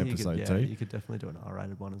second episode too. You could definitely do an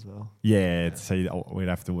R-rated one as well. Yeah, see, we'd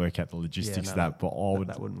have to work out the logistics of that, but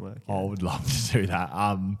that wouldn't work. I would love to do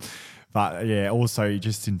that. But yeah, also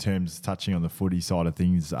just in terms of touching on the footy side of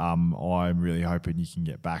things, I'm really hoping you can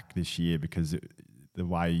get back this year, because the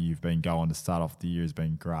way you've been going to start off the year has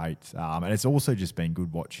been great. And it's also just been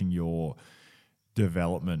good watching your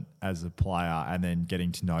development as a player and then getting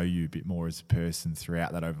to know you a bit more as a person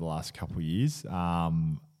throughout that over the last couple of years. I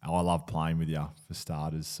love playing with you for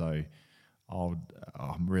starters, so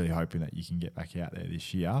I'm really hoping that you can get back out there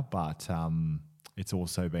this year. But it's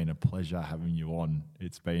also been a pleasure having you on.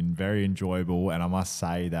 It's been very enjoyable, and I must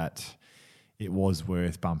say that it was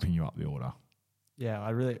worth bumping you up the order. Yeah,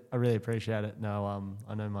 I really appreciate it. No,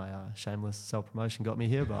 I know my shameless self-promotion got me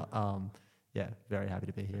here, but very happy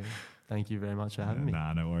to be here. Thank you very much for having me.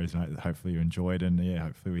 No worries, mate. Hopefully you enjoyed, and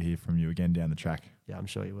hopefully we hear from you again down the track. Yeah, I'm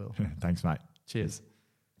sure you will. Thanks, mate. Cheers.